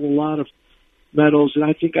sold a lot of medals, and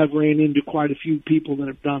I think I've ran into quite a few people that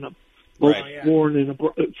have done them, both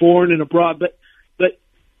foreign and abroad. But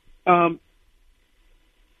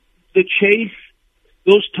the chase,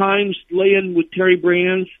 those times laying with Terry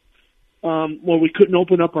Brands, where we couldn't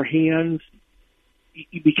open up our hands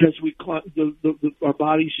because our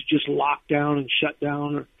bodies just locked down and shut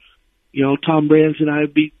down. Or, Tom Brands and I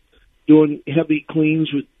would be doing heavy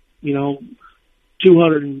cleans with,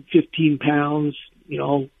 215 pounds,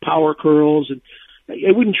 power curls, and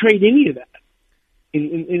I wouldn't trade any of that.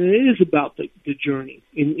 And it is about the journey.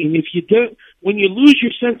 And if you don't, when you lose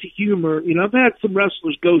your sense of humor, I've had some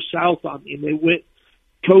wrestlers go south on me, and they went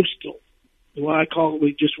coastal. What I call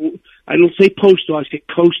it, I don't say postal, I say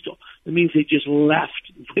coastal. It means they just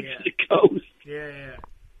left and went to the coast. Yeah.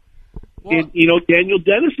 Well, and, Daniel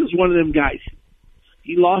Dennis is one of them guys.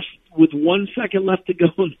 He lost with 1 second left to go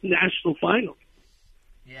in the national final.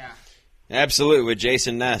 Yeah. Absolutely, with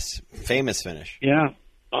Jason Ness. Famous finish. Yeah.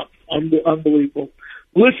 Unbelievable.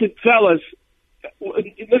 Listen, fellas,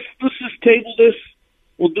 let's just table this.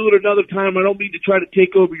 We'll do it another time. I don't mean to try to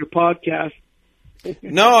take over your podcast.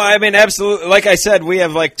 No, I mean, absolutely. Like I said, we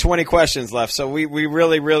have like 20 questions left, so we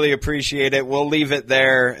really, really appreciate it. We'll leave it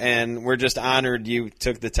there, and we're just honored you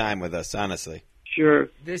took the time with us, honestly. Sure.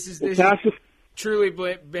 This has truly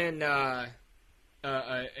been an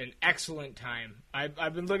excellent time.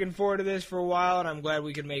 I've been looking forward to this for a while, and I'm glad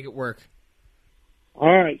we could make it work. All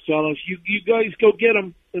right, fellas, you guys go get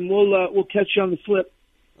them, and we'll catch you on the flip.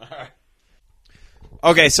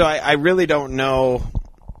 Okay, so I really don't know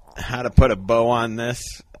how to put a bow on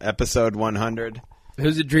this episode 100. It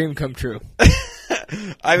was a dream come true.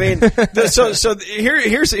 I mean, so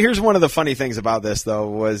here's one of the funny things about this though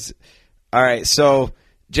was, all right, so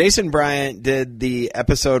Jason Bryant did the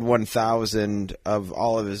episode 1000 of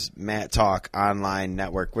all of his Mat Talk online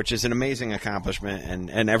network, which is an amazing accomplishment,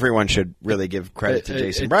 and everyone should really give credit to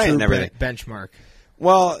Jason Bryant and everything. Benchmark.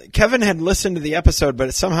 Well, Kevin had listened to the episode, but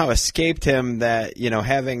it somehow escaped him that,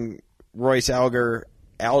 having Royce Alger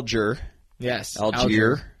Yes.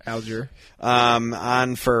 Algier. Algier.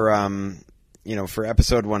 On for for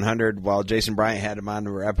episode 100, while Jason Bryant had him on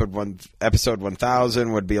for episode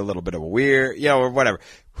 1000 would be a little bit of a weird, or whatever.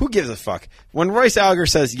 Who gives a fuck? When Royce Alger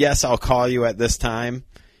says, yes, I'll call you at this time,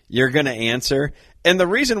 you're going to answer. And the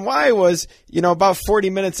reason why was, about 40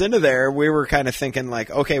 minutes into there, we were kind of thinking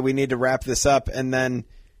like, okay, we need to wrap this up. And then,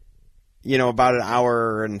 about an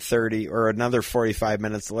hour and 30 or another 45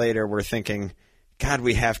 minutes later, we're thinking, God,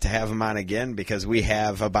 we have to have him on again because we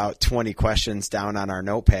have about 20 questions down on our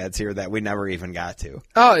notepads here that we never even got to.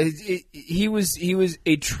 Oh, he was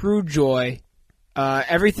a true joy.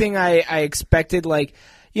 Everything I expected,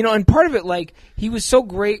 and part of it, he was so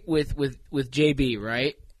great with JB,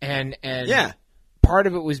 right? And yeah, part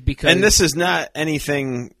of it was because, and this is not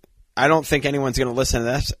anything. I don't think anyone's going to listen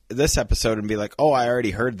to this episode and be like, "Oh, I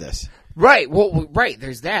already heard this." Right. Well, right.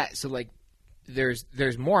 There's that. So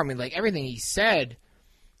there's more. I mean, everything he said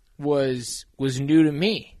was new to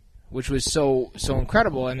me, which was so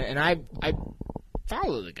incredible. And I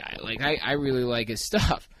follow the guy. I really like his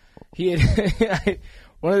stuff. He had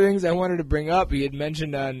one of the things I wanted to bring up. He had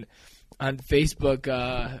mentioned on Facebook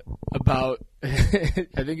about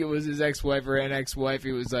I think it was his ex-wife or an ex-wife.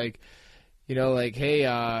 He was like, hey,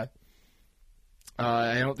 I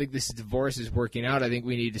don't think this divorce is working out. I think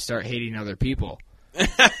we need to start hating other people.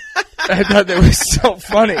 I thought that was so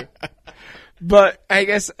funny. But I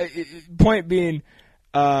guess point being,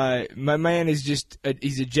 my man is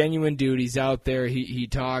he's a genuine dude. He's out there. He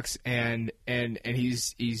talks and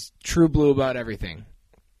he's true blue about everything.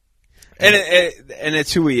 And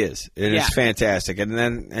it's who he is. It's fantastic.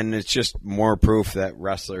 And it's just more proof that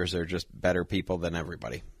wrestlers are just better people than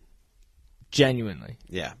everybody. Genuinely.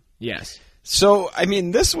 Yeah. Yes. So, I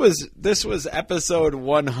mean, this was episode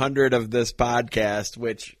 100 of this podcast,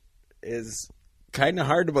 which is kind of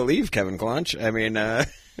hard to believe, Kevin Clunch. I mean,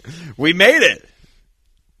 we made it.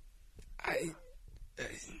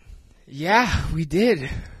 Yeah, we did.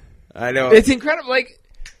 I know. It's incredible.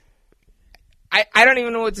 I don't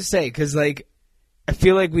even know what to say because, I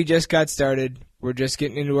feel like we just got started. We're just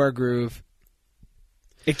getting into our groove.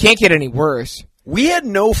 It can't get any worse. We had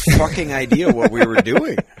no fucking idea what we were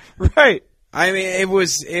doing. Right. I mean, it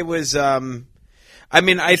was. I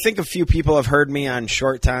mean, I think a few people have heard me on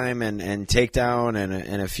Short Time and Takedown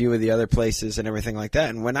and a few of the other places and everything like that.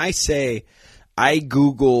 And when I say I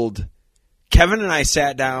Googled, Kevin and I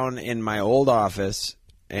sat down in my old office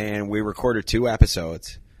and we recorded 2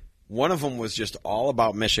 episodes. One of them was just all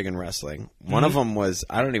about Michigan wrestling. One of them was,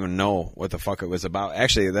 I don't even know what the fuck it was about.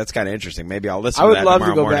 Actually, that's kind of interesting. Maybe I'll listen to that tomorrow morning. I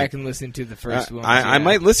would love to go back and listen to the first one. I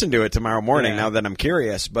might listen to it tomorrow morning now that I'm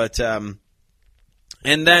curious. But and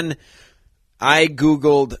then I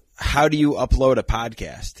Googled, how do you upload a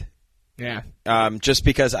podcast? Yeah. Just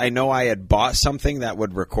because I know I had bought something that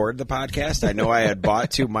would record the podcast. I know I had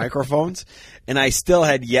bought 2 microphones, and I still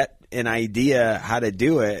had yet an idea how to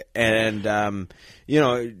do it. And,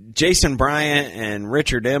 Jason Bryant and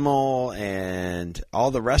Richard Immel and all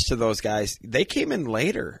the rest of those guys, they came in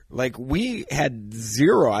later. We had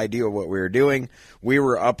zero idea what we were doing. We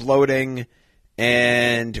were uploading,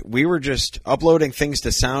 and we were just uploading things to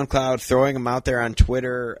SoundCloud, throwing them out there on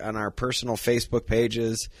Twitter, on our personal Facebook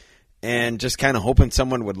pages, and just kind of hoping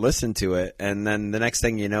someone would listen to it. And then the next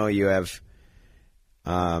thing you know, you have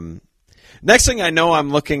next thing I know, I'm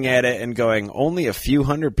looking at it and going, only a few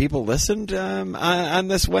hundred people listened on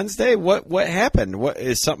this Wednesday. What happened? What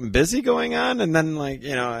is something busy going on? And then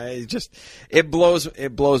it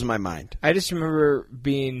blows my mind. I just remember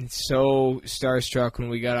being so starstruck when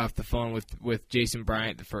we got off the phone with Jason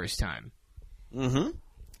Bryant the first time. Mm-hmm.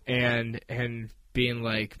 And being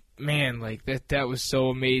like, man, that was so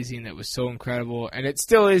amazing. That was so incredible. And it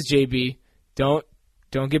still is, JB. Don't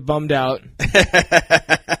get bummed out.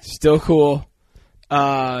 Still cool.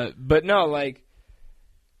 But no,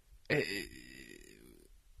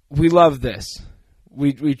 we love this.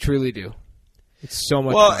 We truly do. It's so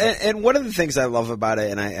much fun. And one of the things I love about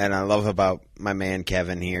it, and I love about my man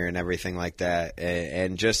Kevin here and everything like that,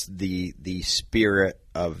 and just the spirit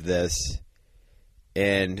of this,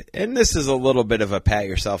 and this is a little bit of a pat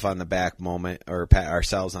yourself on the back moment, or pat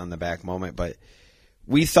ourselves on the back moment, but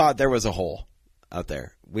we thought there was a hole out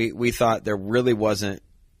there. We thought there really wasn't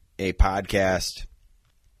a podcast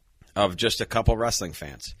of just a couple wrestling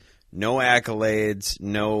fans. No accolades,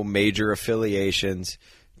 no major affiliations,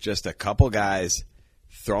 just a couple guys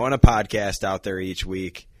throwing a podcast out there each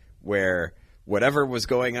week where whatever was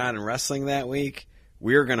going on in wrestling that week,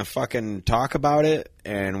 we were going to fucking talk about it,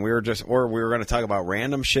 and we were going to talk about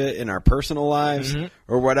random shit in our personal lives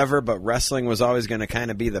or whatever, but wrestling was always going to kind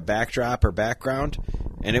of be the backdrop or background,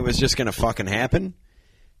 and it was just going to fucking happen.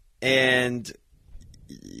 And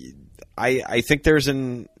I think there's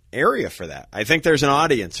an area for that. I think there's an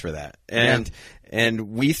audience for that. And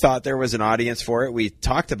we thought there was an audience for it. We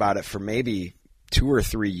talked about it for maybe 2 or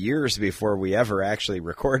 3 years before we ever actually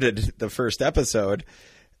recorded the first episode.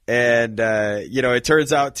 And, it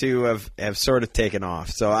turns out to have sort of taken off.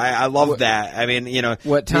 So I love that. I mean,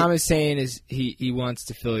 What Tom is saying is he wants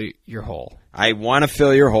to fill your hole. I want to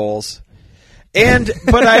fill your holes.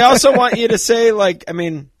 But I also want you to say,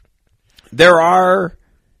 there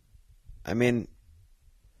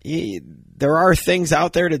are things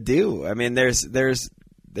out there to do. I mean,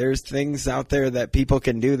 there's things out there that people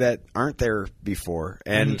can do that aren't there before.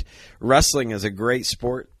 And wrestling is a great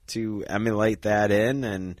sport to emulate that in,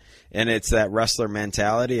 and it's that wrestler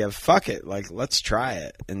mentality of fuck it, let's try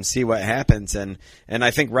it and see what happens. And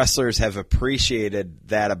I think wrestlers have appreciated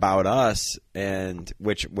that about us, and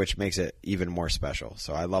which makes it even more special.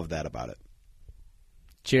 So I love that about it.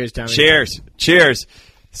 Cheers, Tommy. Cheers.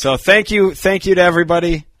 So thank you to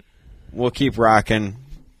everybody. We'll keep rocking.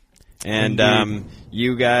 And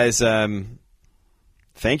you guys,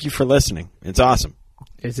 thank you for listening. It's awesome.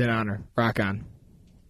 It's an honor. Rock on.